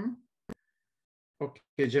term.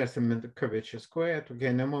 Okay, just, the curvature squared. Okay,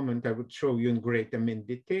 in a moment, I would show you in great,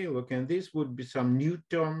 detail. Okay, and this would be some new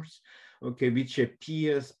terms, okay, which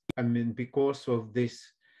appears, because of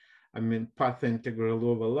this, path integral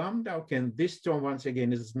over lambda. Okay, and this term, once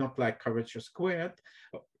again, is not like curvature squared.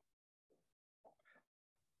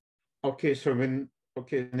 Okay, so when,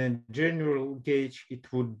 okay, in a general gauge,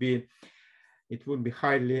 it would be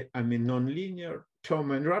highly, nonlinear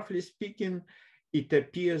term, and roughly speaking, it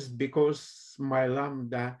appears because my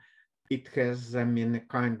lambda, it has, a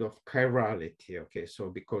kind of chirality. Okay, so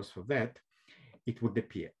because of that, it would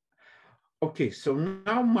appear. Okay, so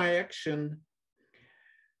now my action,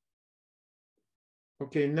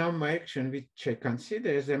 which I consider,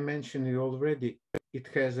 as I mentioned you already, it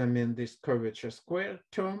has, this curvature square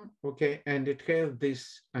term, okay, and it has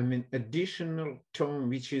this, additional term,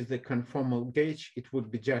 which is the conformal gauge. It would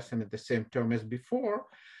be just, the same term as before,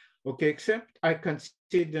 okay, except I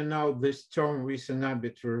consider now this term with an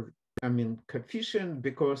arbitrary, coefficient,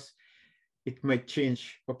 because it might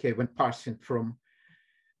change, okay, when passing from,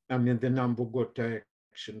 the Nambu-Goto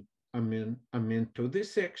action, to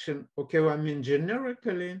this action. Okay, well,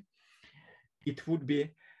 generically, it would be,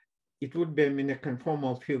 a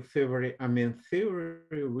conformal field theory,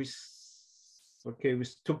 theory with,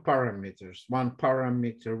 with two parameters. One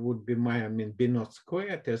parameter would be my, B naught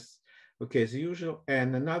squared as usual,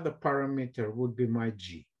 and another parameter would be my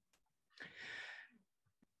G.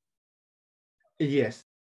 Yes.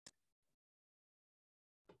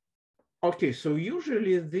 Okay, so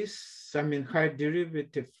usually this, high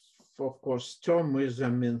derivative, of course, term is,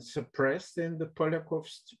 suppressed in the Polyakov,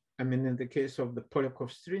 in the case of the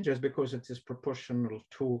Polyakov string, just because it is proportional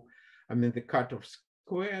to, the cutoff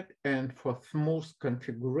squared, and for smooth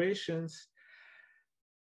configurations,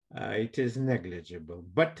 it is negligible.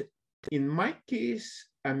 But in my case,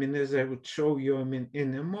 as I would show you,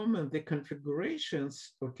 in a moment, the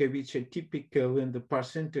configurations, which are typical in the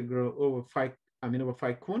path integral over phi, over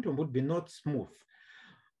phi quantum would be not smooth.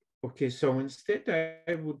 Okay, so instead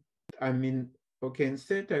I would,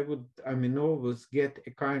 instead I would, always get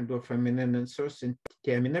a kind of, an uncertainty,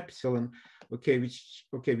 epsilon,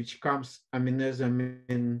 which comes, as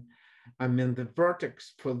the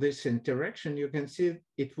vertex for this interaction. You can see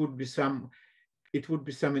it would be some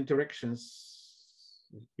interactions.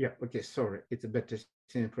 Yeah, okay, sorry, it's better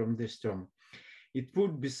seen from this term. It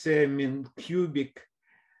would be, say, cubic,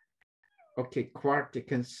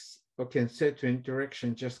 quartic and etc.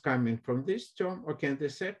 interaction just coming from this term. And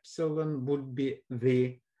this epsilon would be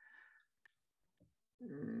the,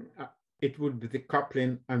 it would be the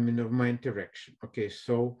coupling, of my interaction. Okay,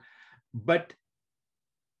 so, but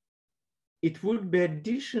it would be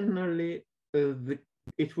additionally the,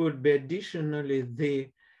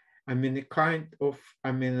 a kind of,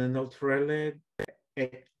 an ultraviolet,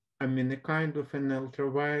 a kind of an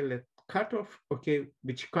ultraviolet cutoff,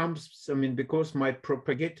 which comes, because my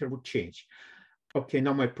propagator would change. Okay,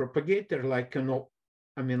 now my propagator, like,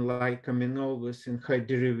 always in high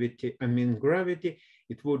derivative, gravity,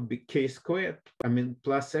 it would be k squared,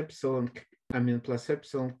 plus epsilon, plus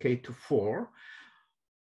epsilon k to 4.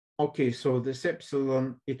 Okay, so this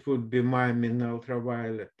epsilon, it would be my,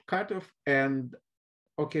 ultraviolet cutoff, and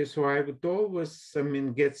okay, so I would always,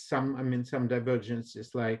 get some, some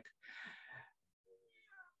divergences, like,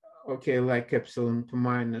 like epsilon to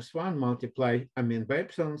 -1 multiply, by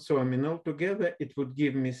epsilon. So, altogether, it would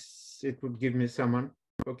give me some,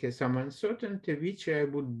 some uncertainty, which I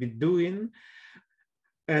would be doing.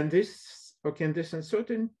 And this, and this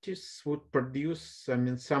uncertainties would produce,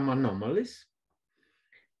 some anomalies.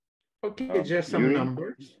 Okay, just some Yuri?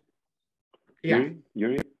 Numbers. Yeah.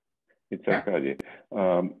 Yuri, it's Arkady.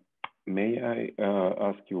 May I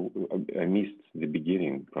ask you, I missed the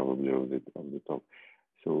beginning probably of the talk.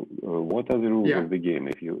 So what are the rules of the game?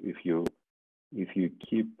 If you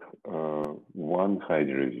keep one high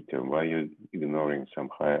derivative, why are you ignoring some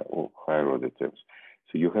higher order terms?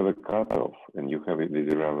 So you have a cutoff and you have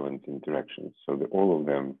the relevant interactions. So all of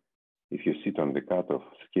them, if you sit on the cutoff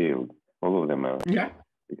scale, all of them are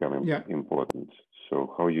becoming important.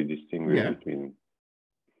 So how you distinguish between?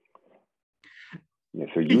 Yeah.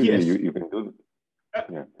 So usually you can do.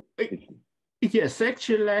 Yes,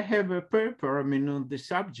 actually, I have a paper, on the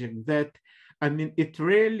subject that, it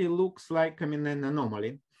really looks like, an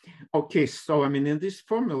anomaly. Okay, so, in this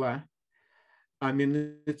formula,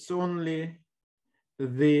 it's only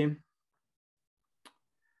the,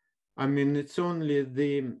 it's only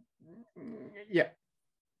the,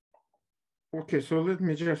 Okay, so let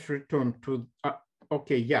me just return to,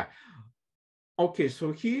 Okay,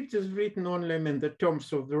 so here it is written only, in the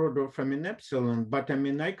terms of the order of, epsilon, but,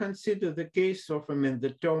 I consider the case of,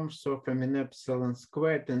 the terms of, epsilon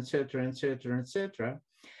squared, etc., etc., etc.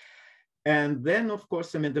 And then, of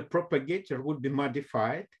course, the propagator would be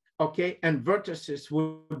modified, and vertices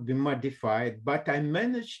would be modified, but I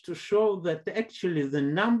managed to show that actually the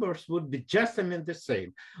numbers would be just, the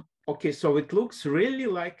same. Okay, so it looks really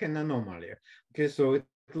like an anomaly. Okay, so it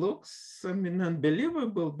looks,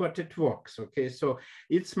 unbelievable, but it works. Okay, so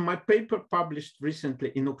it's my paper published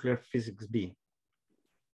recently in Nuclear Physics B.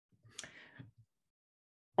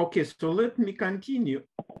 Okay, so let me continue.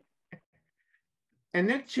 And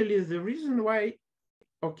actually, the reason why,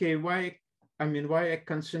 why I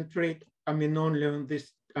concentrate, only on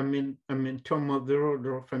this, term of the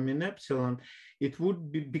order of, epsilon, it would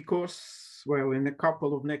be because, well, in a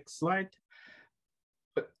couple of next slides,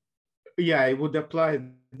 I would apply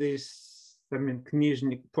this,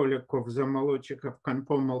 Knizhnik, Polyakov, Zamolodchikov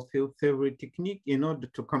conformal field theory technique in order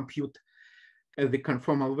to compute the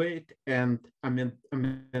conformal weight and,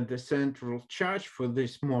 the central charge for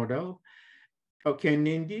this model. Okay, and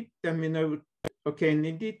indeed, I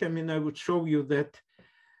would show you that,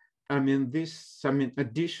 I mean, this, I mean,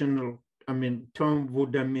 additional, I mean, term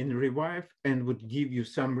would, I mean, revive and would give you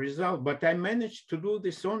some result, but I managed to do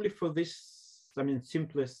this only for this, I mean,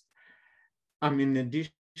 simplest, I mean,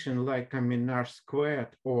 addition, like, I mean, R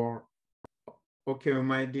squared or, okay,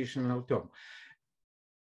 my additional term.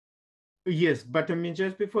 Yes, but I mean,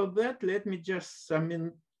 just before that, let me just, I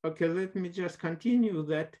mean, okay, let me just continue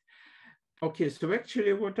that. Okay, so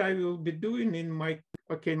actually what I will be doing in my,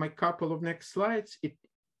 okay, my couple of next slides, it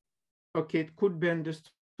could be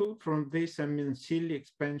understood from this, I mean, Seeley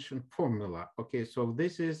expansion formula. Okay, so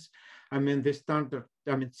this is, I mean, the standard,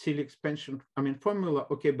 I mean, Seeley expansion, I mean, formula,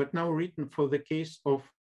 okay, but now written for the case of,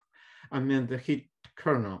 I mean, the heat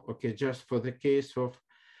kernel, okay, just for the case of,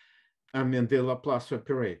 I mean, the Laplace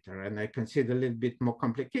operator, and I consider a little bit more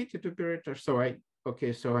complicated operator. So I,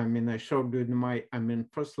 okay, so I mean, I showed you in my, I mean,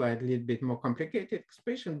 first slide, a little bit more complicated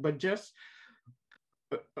expression, but just,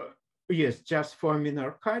 yes, just for, I mean,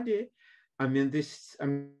 Arcadi, I mean, this, I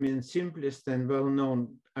mean, simplest and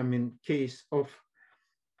well-known, I mean, case of,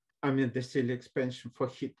 I mean, the Seeley expansion for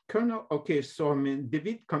heat kernel. Okay, so, I mean,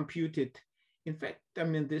 David computed, in fact, I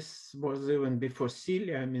mean, this was even before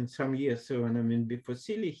Seeley, I mean, some years ago, and I mean, before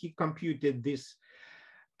Seeley, he computed this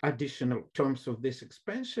additional terms of this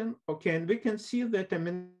expansion. Okay, and we can see that, I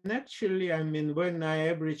mean, actually, I mean, when I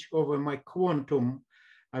average over my quantum,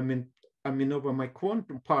 I mean, over my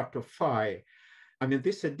quantum part of phi, I mean,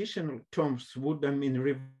 these additional terms would, I mean,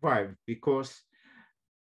 revive because,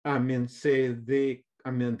 I mean, say the,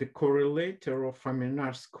 I mean, the correlator of, I mean,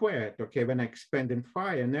 R squared, okay, when I expand in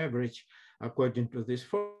phi and average according to this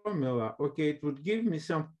formula, okay, it would give me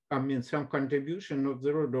some, I mean, some contribution of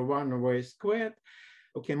the root of 1 over A squared,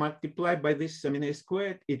 okay, multiplied by this, I mean, A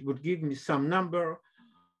squared, it would give me some number,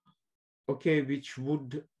 okay, which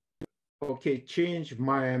would, okay, change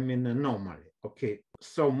my, I mean, anomaly, okay.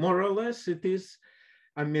 So more or less it is,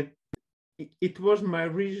 I mean, it was my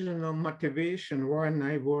original motivation when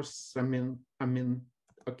I was, I mean,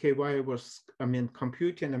 okay, why I was, I mean,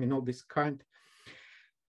 computing, I mean, all this kind,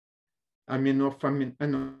 I mean, of, I mean,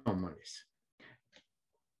 anomalies.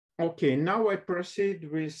 Okay, now I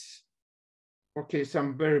proceed with, okay,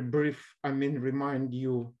 some very brief, I mean, remind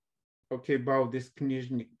you, okay, about this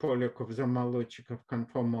Knizhnik-Polyakov-Zamolodchikov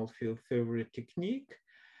conformal field theory technique.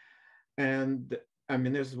 And I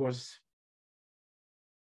mean, as was,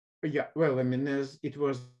 yeah, well, I mean, as it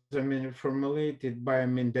was, I mean, formulated by, I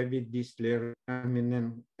mean, David Distler,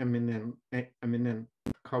 and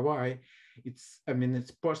Kawai, it's, I mean,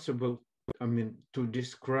 it's possible, I mean, to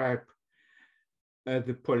describe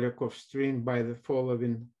the Polyakov string by the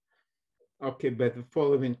following, okay, by the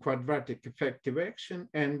following quadratic effective action.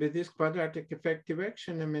 And with this quadratic effective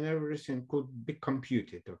action, I mean, everything could be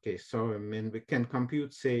computed, okay? So, I mean, we can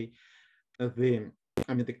compute, say, the,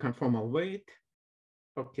 I mean, the conformal weight,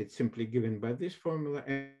 okay, it's simply given by this formula,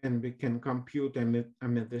 and we can compute, I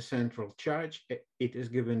mean, the central charge, it is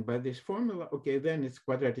given by this formula, okay, then it's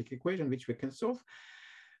quadratic equation, which we can solve,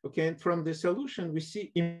 okay, and from the solution, we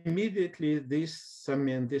see immediately this, I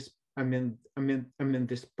mean, this,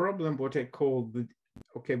 this problem, what I call the,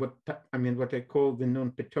 okay, what I call the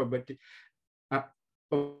non-perturbative,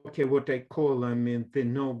 okay, what I call, I mean, the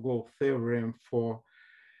no-go theorem for,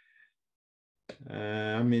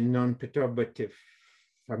 I mean, non-perturbative,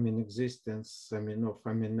 I mean, existence, I mean, of,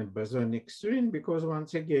 I mean, a bosonic string, because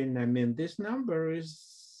once again, I mean, this number is,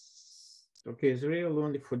 okay, is real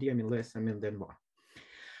only for d, I mean, less, I mean, than 1.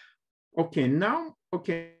 Okay, now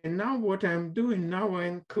what I'm doing, now I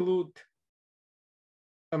include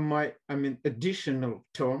my, I mean, additional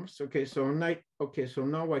terms, okay, so now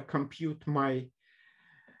I compute my,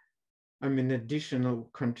 I mean, additional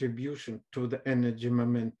contribution to the energy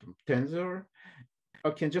momentum tensor.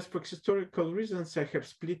 Okay, just for historical reasons, I have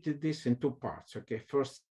split this in 2 parts. Okay,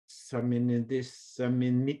 first, I mean, this, I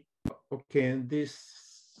mean, okay, and this,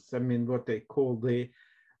 I mean, what I call the,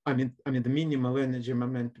 I mean, the minimal energy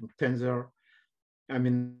momentum tensor, I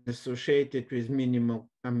mean, associated with minimal,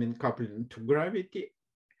 I mean, coupling to gravity.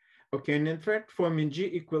 Okay, and in fact, forming G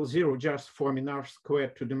equals 0, just forming R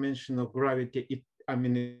squared 2-dimensional gravity, it, I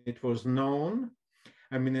mean, it was known.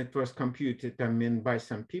 I mean, it was computed, I mean, by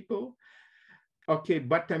some people. Okay,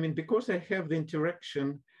 but I mean, because I have the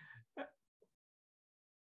interaction,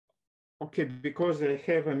 okay, because I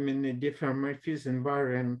have, I mean, a diffeomorphism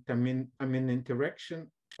invariant, I mean,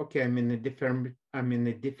 interaction. Okay, I mean, a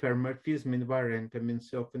diffeomorphism invariant, I mean,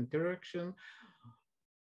 self-interaction.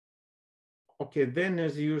 Okay, then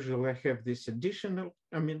as usual, I have this additional,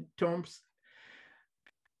 I mean, terms.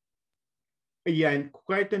 Yeah, and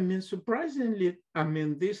quite, I mean, surprisingly, I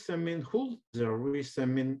mean, this, I mean, Hulzer with, I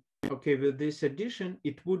mean, okay, with this addition,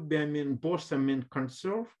 it would be, I mean, both, I mean,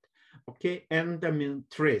 conserved, okay, and I mean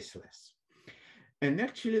traceless. And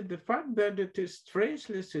actually the fact that it is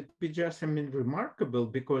traceless, it be just, I mean, remarkable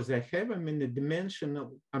because I have, I mean, a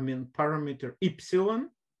dimensional, I mean, parameter epsilon,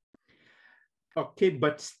 okay,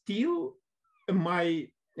 but still my,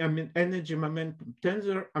 I mean, energy momentum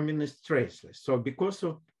tensor, I mean, is traceless. So because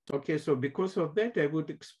of, okay, so because of that, I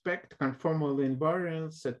would expect conformal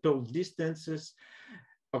invariance at all distances,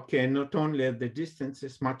 okay, not only at the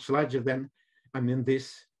distances much larger than, I mean,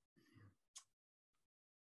 this,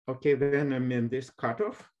 okay, then I mean, this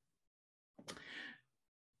cutoff.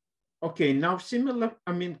 Okay, now similar,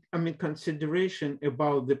 I mean, consideration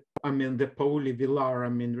about the, I mean, the Pauli-Villars, I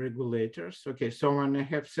mean, regulators. Okay, so when I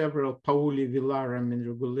have several Pauli-Villars, I mean,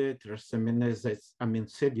 regulators, I mean, as I mean,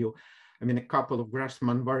 said you, I mean, a couple of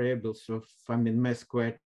Grassmann variables of, I mean, mass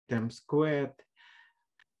squared, m squared,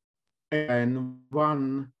 and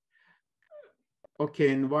one, okay,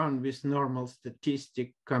 and one with normal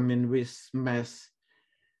statistic, I mean, with mass,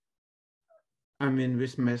 I mean,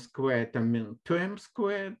 with mass squared, I mean, 2m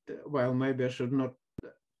squared. Well, maybe I should not,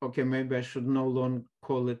 okay, maybe I should no longer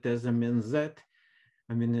call it as I mean z.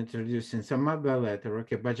 I mean, introducing some other letter,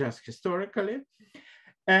 okay, but just historically.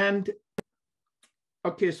 And,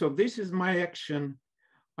 okay, so this is my action,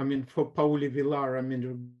 I mean, for Pauli-Villars, I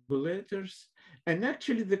mean, regulators. And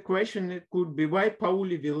actually the question it could be, why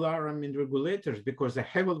Pauli-Villars, I mean, regulators? Because I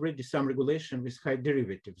have already some regulation with high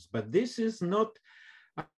derivatives, but this is not,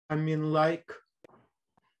 I mean, like,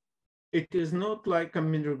 it is not like, I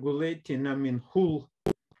mean, regulating, I mean, whole,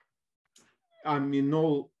 I mean,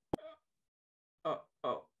 all,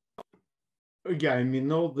 yeah, I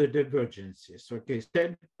mean, all the divergences, okay,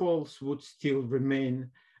 steady poles would still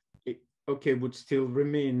remain, okay, would still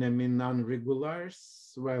remain, I mean,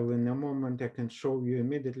 non-regulars. Well, in a moment, I can show you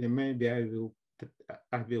immediately, maybe I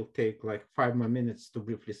will take like 5 more minutes to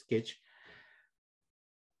briefly sketch.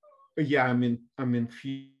 Yeah, I mean,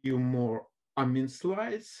 few more, I mean,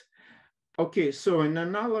 slides. Okay, so an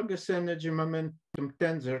analogous energy momentum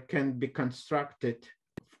tensor can be constructed.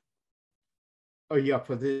 Oh yeah,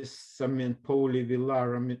 for this, I mean,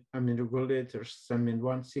 Pauli-Villars, I mean, regulators, I mean,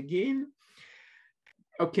 once again.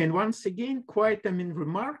 Okay, and once again, quite, I mean,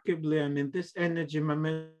 remarkably, I mean, this energy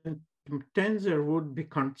momentum tensor would be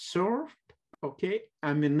conserved, okay,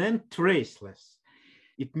 I mean, and traceless.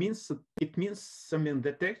 It means, I mean,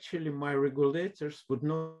 that actually my regulators would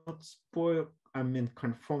not spoil, I mean,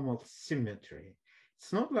 conformal symmetry.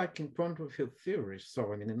 It's not like in quantum field theory.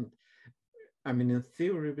 So, I mean, in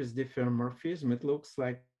theory with diffeomorphism, it looks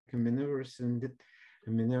like, I mean, everything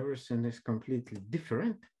is completely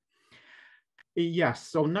different. Yes,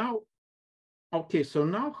 so now, okay, so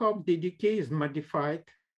now how DDK is modified,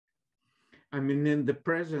 I mean, in the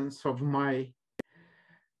presence of my,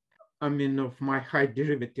 I mean, of my high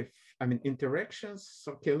derivative, I mean, interactions.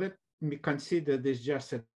 Okay, let me consider this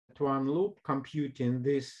just at one loop, computing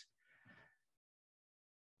this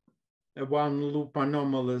one loop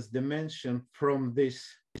anomalous dimension from this,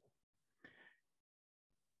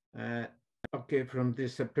 okay, from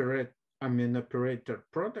this operator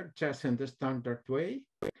product, just in the standard way.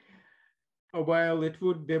 While it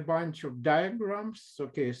would be a bunch of diagrams.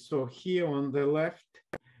 Okay, so here on the left,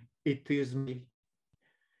 it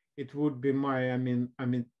would be my,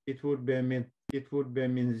 it would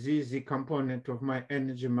be ZZ component of my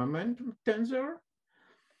energy momentum tensor.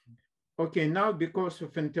 Okay, now because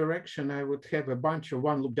of interaction, I would have a bunch of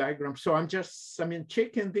one loop diagrams. So I'm just,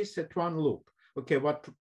 checking this at one loop. Okay,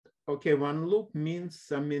 one loop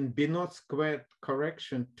means, B naught squared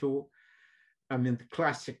correction to, the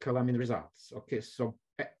classical, results. Okay, so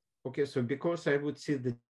because I would see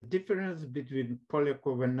the difference between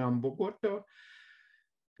Polyakov and Nambu-Goto,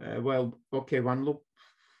 well, okay, one loop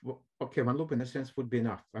in a sense would be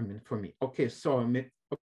enough, for me. Okay, so,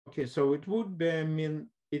 so it would be,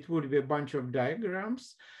 it would be a bunch of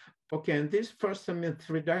diagrams. Okay, and this first,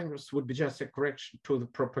 3 diagrams would be just a correction to the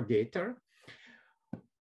propagator.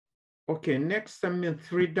 Okay, next,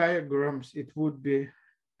 3 diagrams, it would be,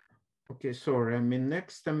 okay, sorry,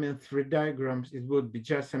 next, 3 diagrams, it would be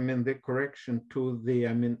just, the correction to the,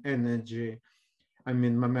 energy,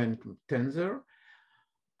 momentum tensor.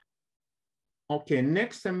 Okay,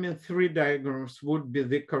 next, 3 diagrams would be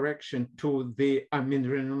the correction to the,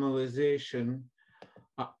 renormalization,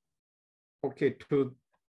 okay, to,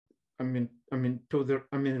 to the,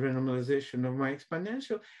 renormalization of my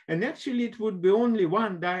exponential. And actually, it would be only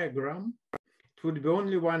one diagram. It would be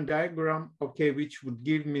only one diagram, okay, which would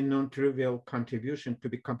give me non-trivial contribution to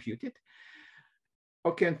be computed.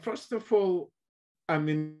 Okay, and first of all,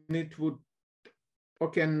 it would,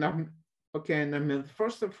 okay, and okay, and I mean,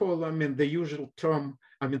 first of all, I mean, the usual term,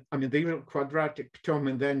 I mean, the usual quadratic term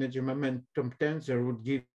in the energy momentum tensor would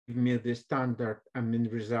give me the standard, I mean,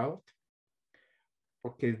 result.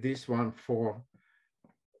 Okay, this one for,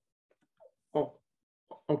 oh,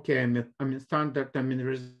 okay, I mean, standard, I mean,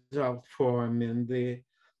 result for, I mean, the,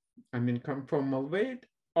 I mean, conformal weight.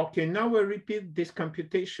 Okay, now I repeat this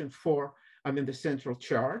computation for, I mean, the central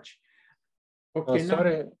charge. Okay,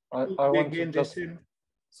 sorry, now I want again, to just,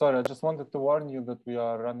 sorry, I just wanted to warn you that we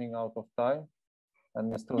are running out of time and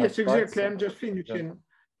we still have yes, exactly, so I'm just finishing.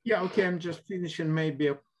 Yeah, okay, I'm just finishing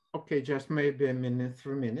maybe, okay, just maybe a minute,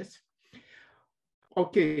 3 minutes.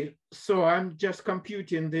 Okay, so I'm just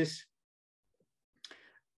computing this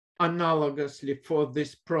analogously for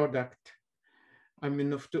this product, I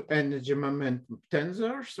mean, of two energy momentum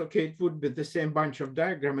tensors. Okay, it would be the same bunch of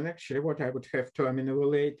diagram, and actually what I would have to, I mean,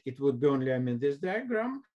 evaluate, it would be only, I mean, this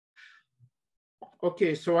diagram.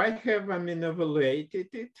 Okay, so I have, I mean, evaluated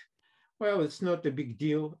it. Well, it's not a big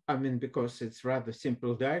deal, I mean, because it's rather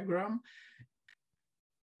simple diagram.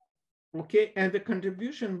 Okay, and the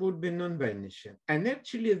contribution would be non-vanishing. And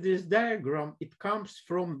actually this diagram, it comes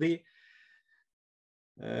from the,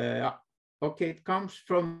 okay, it comes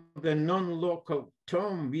from the non-local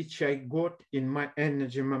term which I got in my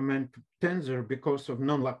energy momentum tensor because of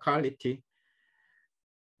non-locality.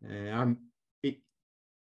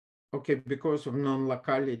 Okay, because of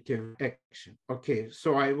non-locality of action. Okay,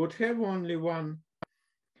 so I would have only one,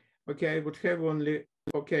 okay, I would have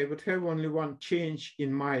only one change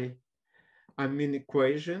in my, I mean,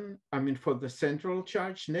 equation, I mean, for the central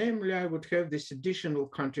charge, namely, I would have this additional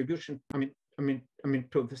contribution, I mean,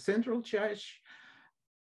 to the central charge.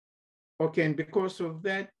 Okay, and because of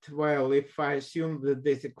that, well, if I assume that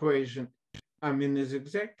this equation, I mean, is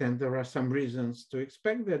exact, and there are some reasons to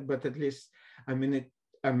expect that, but at least, I mean,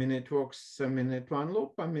 it works, I mean, at one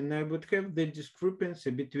loop, I mean, I would have the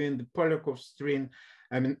discrepancy between the Polyakov string,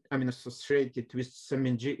 I mean, associated with, I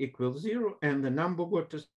mean, G equals 0, and the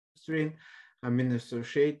Nambu-Goto string, I mean,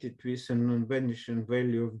 associated with a non-vanishing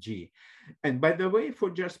value of G. And by the way,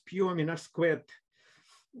 for just pure, I mean, R squared,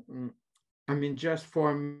 I mean, just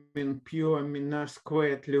for, I mean, pure, I mean, R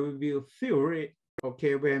squared Liouville theory,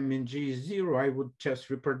 okay, where, I mean, G is 0, I would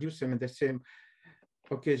just reproduce, I mean, the same,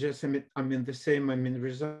 okay, just, I mean, the same, I mean,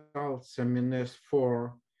 results, I mean, as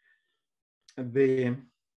for the,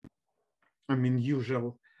 I mean,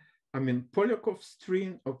 usual, I mean, Polyakov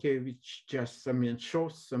string, okay, which just, I mean,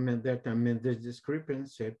 shows, I mean, that, I mean, this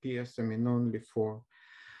discrepancy appears, I mean, only for,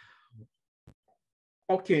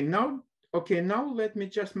 okay, now let me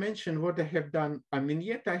just mention what I have done. I mean,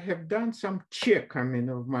 yet I have done some check, I mean,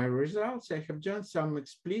 of my results. I have done some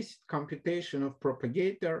explicit computation of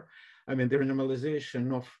propagator, I mean, the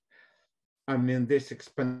normalization of, I mean, this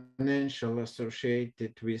exponential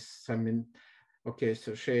associated with, I mean, okay,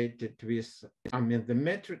 associated with, I mean, the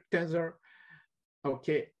metric tensor,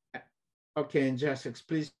 okay, and just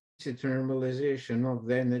explicit normalization of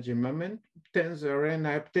the energy moment tensor, and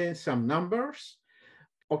I obtained some numbers,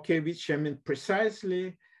 okay, which, I mean,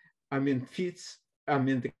 precisely, I mean, fits, I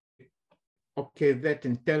mean, okay, that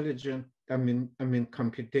intelligent, I mean,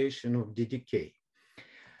 computation of DDK.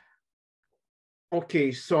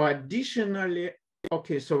 Okay, so additionally,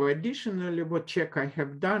 what check I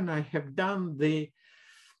have done the,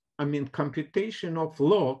 I mean, computation of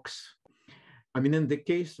logs. I mean, in the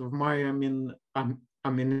case of my, in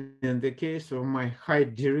the case of my high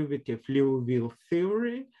derivative Liouville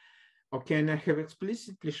theory, okay, and I have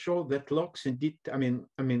explicitly shown that logs indeed, I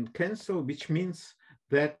mean, cancel, which means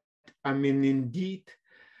that, I mean, indeed,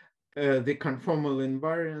 the conformal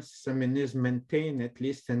invariance, I mean, is maintained at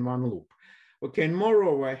least in one loop. Okay, and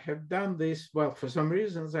moreover, I have done this, well, for some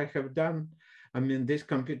reasons, I have done, I mean, this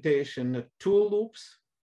computation at 2 loops.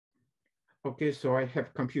 Okay, so I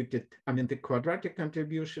have computed, I mean, the quadratic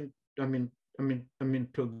contribution, I mean,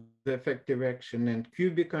 to the effective action and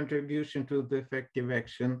cubic contribution to the effective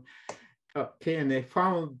action. Okay, and I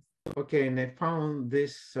found,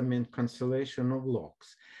 this, I mean, cancellation of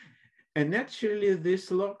logs. And actually,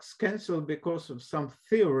 these logs cancel because of some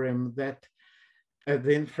theorem that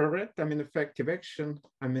the infrared, I mean, effective action,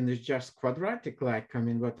 I mean, is just quadratic, like, I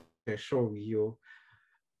mean, what I show you.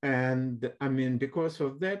 And I mean, because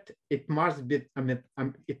of that, it must be, I mean,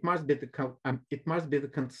 it must be the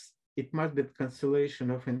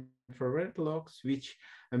cancellation of infrared logs, which,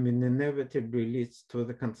 I mean, inevitably leads to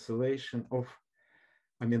the cancellation of,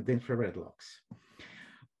 I mean, the infrared logs.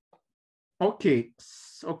 Okay,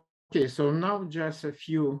 so now just a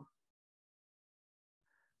few,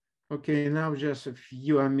 Okay, now just a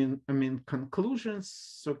few,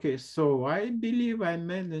 conclusions. Okay, so I believe I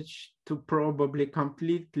managed to probably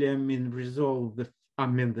completely, resolve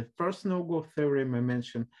the first no-go theorem I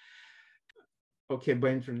mentioned. Okay,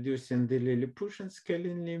 by introducing the Lilliputian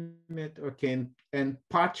scaling limit. Okay, and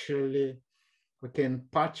partially,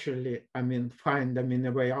 find,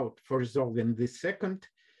 a way out for resolving the second,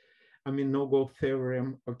 no-go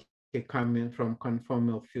theorem. Okay, coming from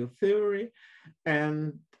conformal field theory.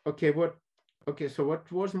 And so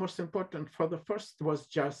what was most important for the first was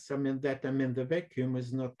just, that the vacuum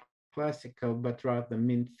is not classical, but rather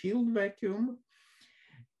mean field vacuum.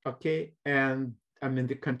 Okay, and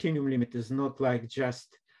the continuum limit is not like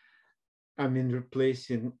just,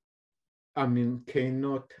 replacing, K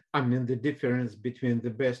naught, the difference between the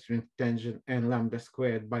best string tangent and lambda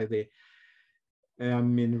squared by the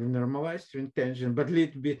normalized string tangent, but a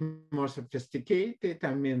little bit more sophisticated.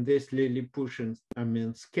 This Lilliputian,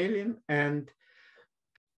 scaling. And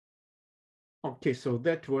okay, so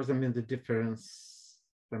that was, the difference,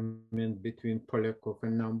 between Polyakov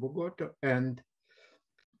and Nambu-Goto. And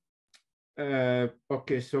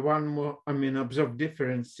okay, so one more, observed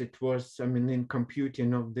difference, it was, in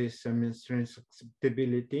computing of this, string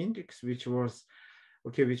susceptibility index, which was,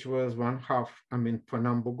 which was 1/2, for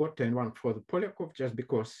Nambu-Goto and 1 for the Polyakov, just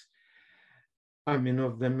because, of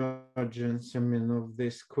the emergence, of the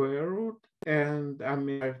square root. And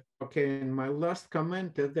okay, and my last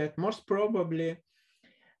comment is that most probably,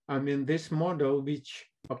 this model, which,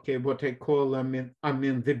 okay, what I call,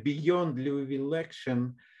 the beyond Liouville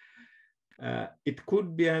action, it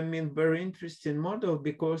could be, very interesting model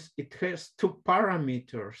because it has 2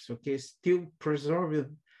 parameters, okay, still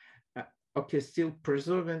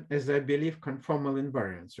preserving, as I believe, conformal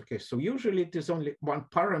invariance. Okay, so usually it is only 1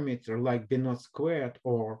 parameter, like B naught squared,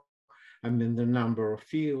 or the number of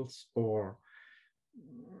fields, or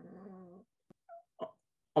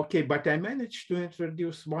okay, but I managed to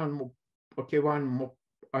introduce one more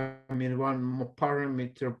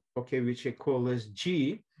parameter, okay, which I call as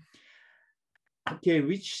G, okay,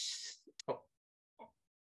 which,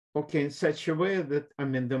 okay, in such a way that,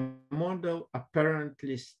 the model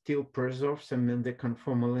apparently still preserves, the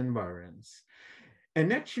conformal invariance.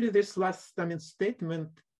 And actually this last,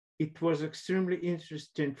 statement, it was extremely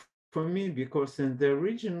interesting for me because in the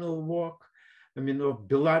original work, of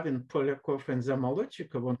Belavin, Polyakov, and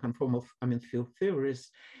Zamolodchikov on conformal, field theories,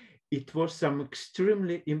 it was some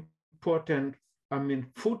extremely important,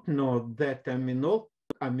 footnote that, all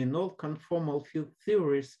conformal field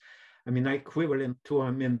theories, are equivalent to,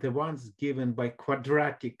 the ones given by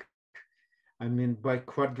quadratic, by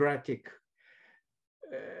quadratic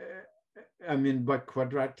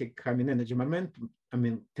energy momentum,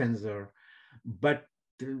 tensor. But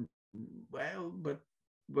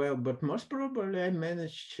but most probably I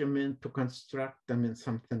managed, to construct,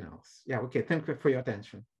 something else. Yeah, okay, thank you for your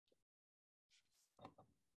attention.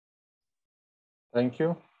 Thank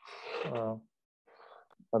you.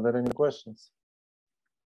 Are there any questions?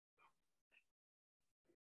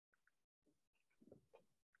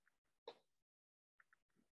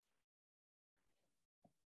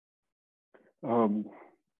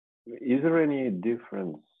 Is there any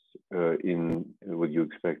difference in what you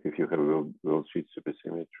expect if you have world sheet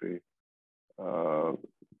supersymmetry?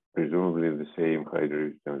 Presumably the same high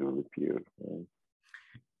derivative terms will appear. Right?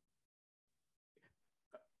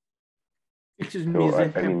 Excuse me, so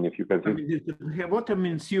I mean, if you consider what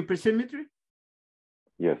supersymmetry?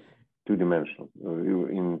 Yes, 2-dimensional,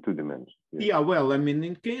 in 2 dimensions. Yes. Yeah, well,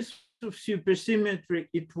 in case of supersymmetry,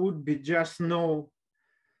 it would be just no.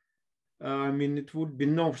 It would be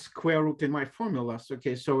no square root in my formulas.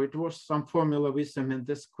 Okay, so it was some formula with,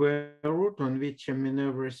 the square root on which,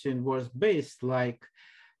 everything was based. Like,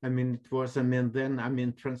 it was,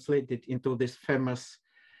 then, translated into this famous,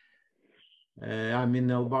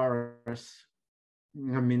 Alvarez,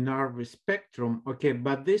 Narvi spectrum. Okay,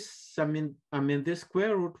 but this, the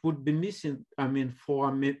square root would be missing.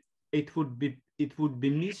 It would be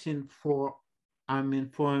missing for,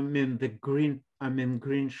 the green.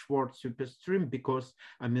 Green-Schwarz superstring because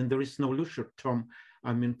there is no Lusher term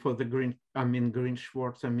for the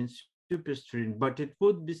Green-Schwarz superstring, but it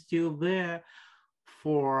would be still there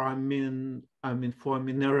for for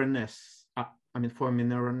RNS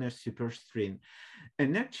superstring.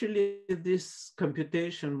 And actually this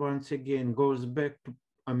computation once again goes back to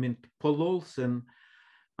Paul Olsen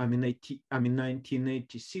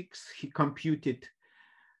 1986. He computed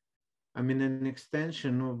an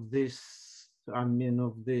extension of this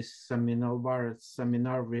Alvarez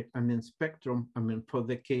Narvi spectrum for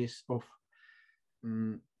the case of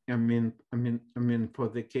for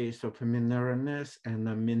the case of RNS and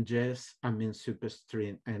JS,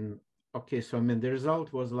 superstring. And okay, so the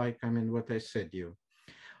result was like, what I said you.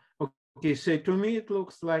 Okay, so to me, it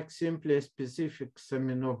looks like simply a specifics, of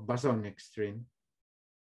bosonic string.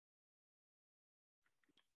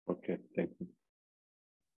 Okay, thank you.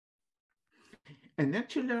 And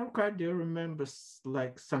actually, Arcadia remembers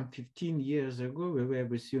like some 15 years ago, we were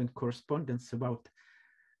with you in correspondence about,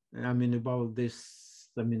 about this,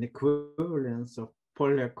 equivalence of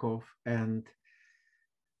Polyakov and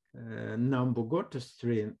Nambu-Goto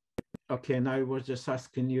string. Okay, and I was just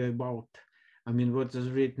asking you about, what is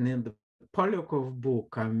written in the Polyakov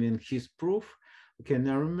book, his proof. Okay,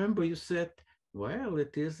 and I remember you said, well,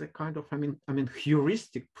 it is a kind of,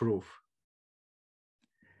 heuristic proof.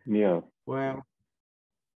 Yeah. Well,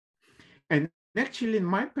 and actually in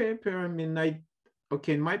my paper, in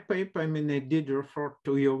my paper, I did refer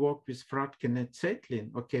to your work with Fratkin and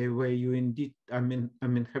Zetlin, okay, where you indeed,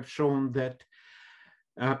 have shown that,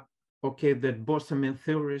 that both,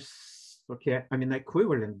 theories, okay,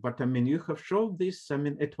 equivalent, but you have shown this,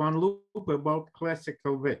 at one loop about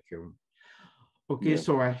classical vacuum. Okay, yeah.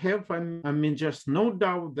 So I have, just no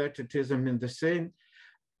doubt that it is, the same.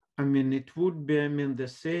 It would be, the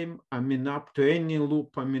same, up to any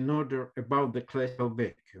loop, order about the classical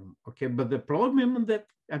vacuum. Okay, but the problem that,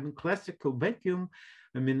 classical vacuum,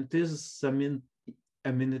 it is,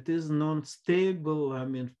 it is non-stable,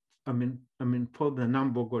 for the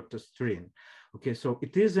Nambu-Goto string. Okay, so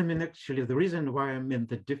it is, actually the reason why,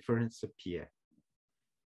 the difference appear.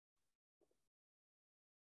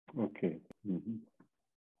 Okay. Mm-hmm.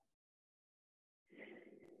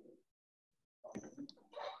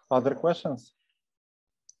 Other questions?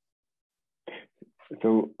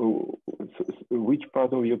 So, which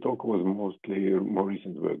part of your talk was mostly more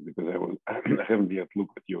recent work? Because I haven't yet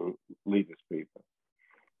looked at your latest paper.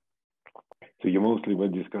 So you mostly were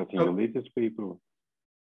discussing your latest paper?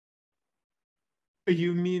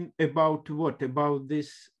 You mean about what? About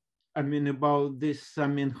this, about this,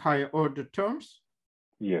 higher order terms?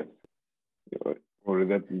 Yes. Or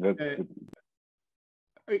that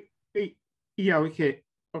yeah, okay.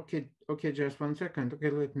 Okay, just 1 second. Okay,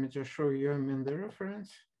 let me just show you, the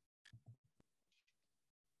reference.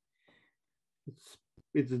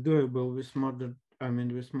 It's doable with modern,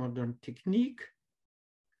 with modern technique.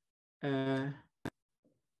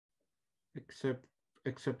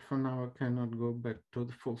 Except for now, I cannot go back to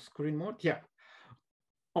the full screen mode. Yeah.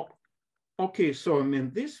 Oh, okay, so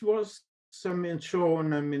this was,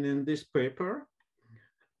 shown, in this paper.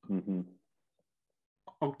 Mm-hmm.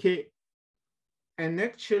 Okay. And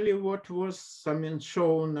actually what was,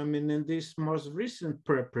 shown, in this most recent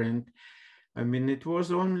preprint, it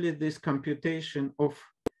was only this computation of,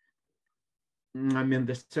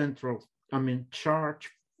 the central,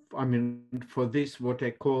 charge, for this, what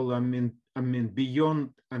I call,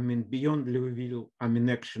 beyond Liouville,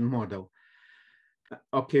 action model.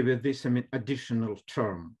 Okay, with this, additional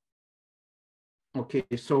term. Okay,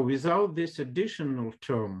 so without this additional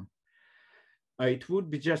term, it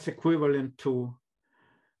would be just equivalent to,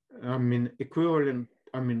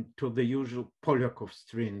 to the usual Polyakov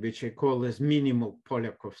string, which I call as minimal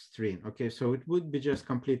Polyakov string. Okay, so it would be just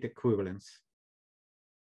complete equivalence.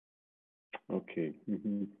 Okay.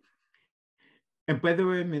 Mm-hmm. And by the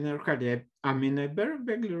way, Arcadia, I very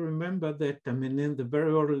vaguely remember that, in the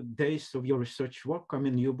very early days of your research work,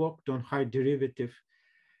 you worked on high derivative,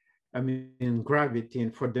 gravity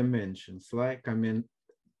in 4 dimensions, like,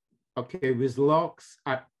 okay, with logs,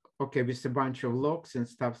 okay, with a bunch of logs and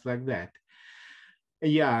stuff like that.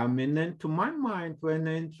 Yeah, then to my mind, when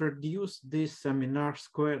I introduced this, R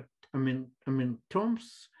squared,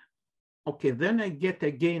 terms, okay, then I get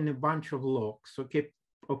again a bunch of logs,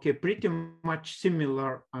 okay, pretty much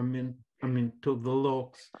similar, to the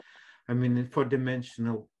logs, in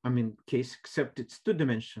 4-dimensional, case, except it's 2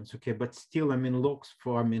 dimensions, okay, but still, logs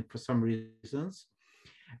for some reasons.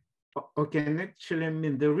 Okay, and actually,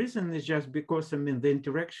 the reason is just because, the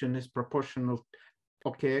interaction is proportional,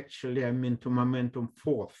 okay, actually, to momentum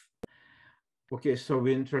 4th. Okay, so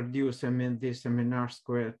we introduce, this, R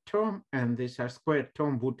squared term, and this R squared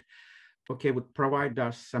term would, okay, would provide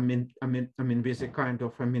us, with a kind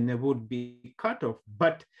of, a would-be cutoff,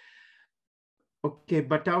 but, okay,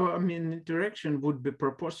 but our, interaction would be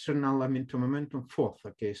proportional, to momentum 4th,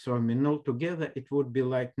 okay, so, altogether, it would be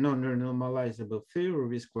like non-normalizable theory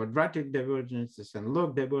with quadratic divergences and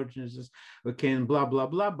log divergences, okay, and blah, blah,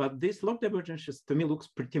 blah, but these log divergences, to me, looks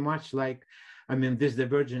pretty much like, these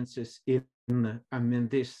divergences in,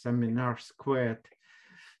 this, R squared,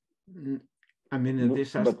 I mean,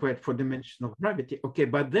 these are squared for dimension of gravity. Okay,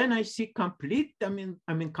 but then I see complete,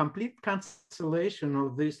 complete cancellation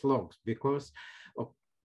of these logs because,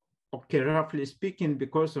 okay, roughly speaking,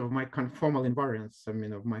 because of my conformal invariance,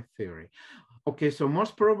 of my theory. Okay, so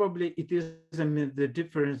most probably it is, the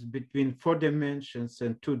difference between 4 dimensions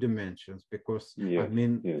and 2 dimensions, because yes,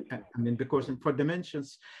 because in 4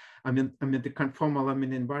 dimensions, the conformal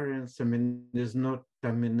invariance is not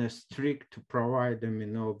strict to provide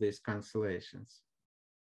all these cancellations.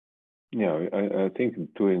 Yeah, I think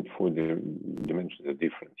 2 and 4 dimensions are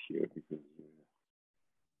different here, because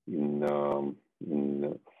in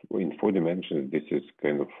 4 dimensions this is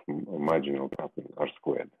kind of a marginal coupling R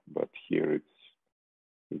squared, but here it's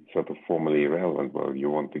sort of formally irrelevant. Well, you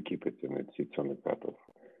want to keep it and it sits on the cutoff.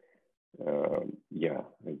 Yeah,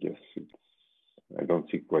 I guess I don't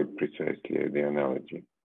see quite precisely the analogy.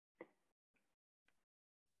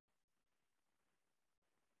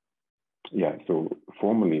 Yeah, so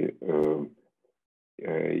formally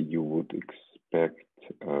you would expect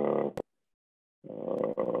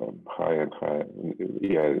higher and higher.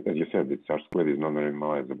 Yeah, as you said, it's R squared is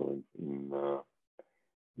non-normalizable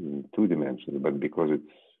in 2 dimensions, but because it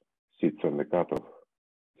sits on the cutoff,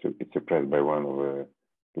 so it's suppressed by 1 over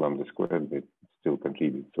lambda squared, it still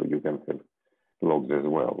contributes. So you can have logs as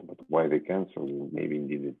well. But why they cancel? Maybe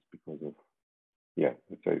indeed it's because of, yeah,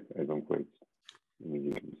 I don't quite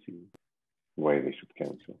immediately see why they should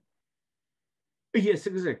cancel. Yes,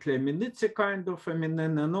 exactly. It's a kind of, an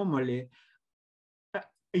anomaly.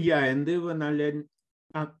 Yeah, and even,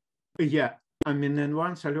 yeah, and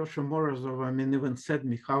once Alyosha Morozov, even said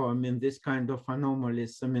me how, this kind of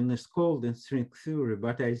anomalies, is called in string theory,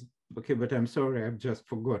 but but I'm sorry, I've just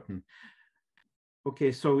forgotten.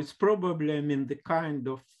 Okay, so it's probably, the kind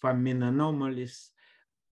of, anomalies,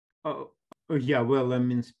 yeah,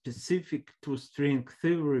 well, specific to string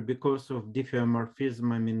theory because of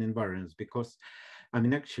diffeomorphism, invariance, because,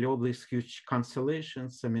 actually all these huge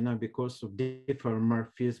cancellations, are because of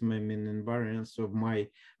diffeomorphism, invariance of my,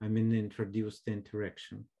 introduced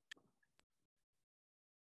interaction.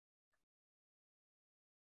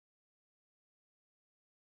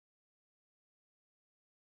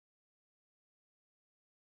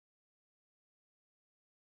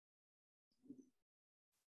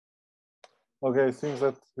 Okay, it seems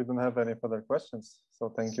that we don't have any further questions. So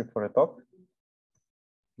thank you for the talk.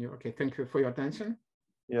 Yeah, okay, thank you for your attention.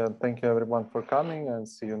 Yeah, thank you everyone for coming, and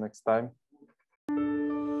see you next time.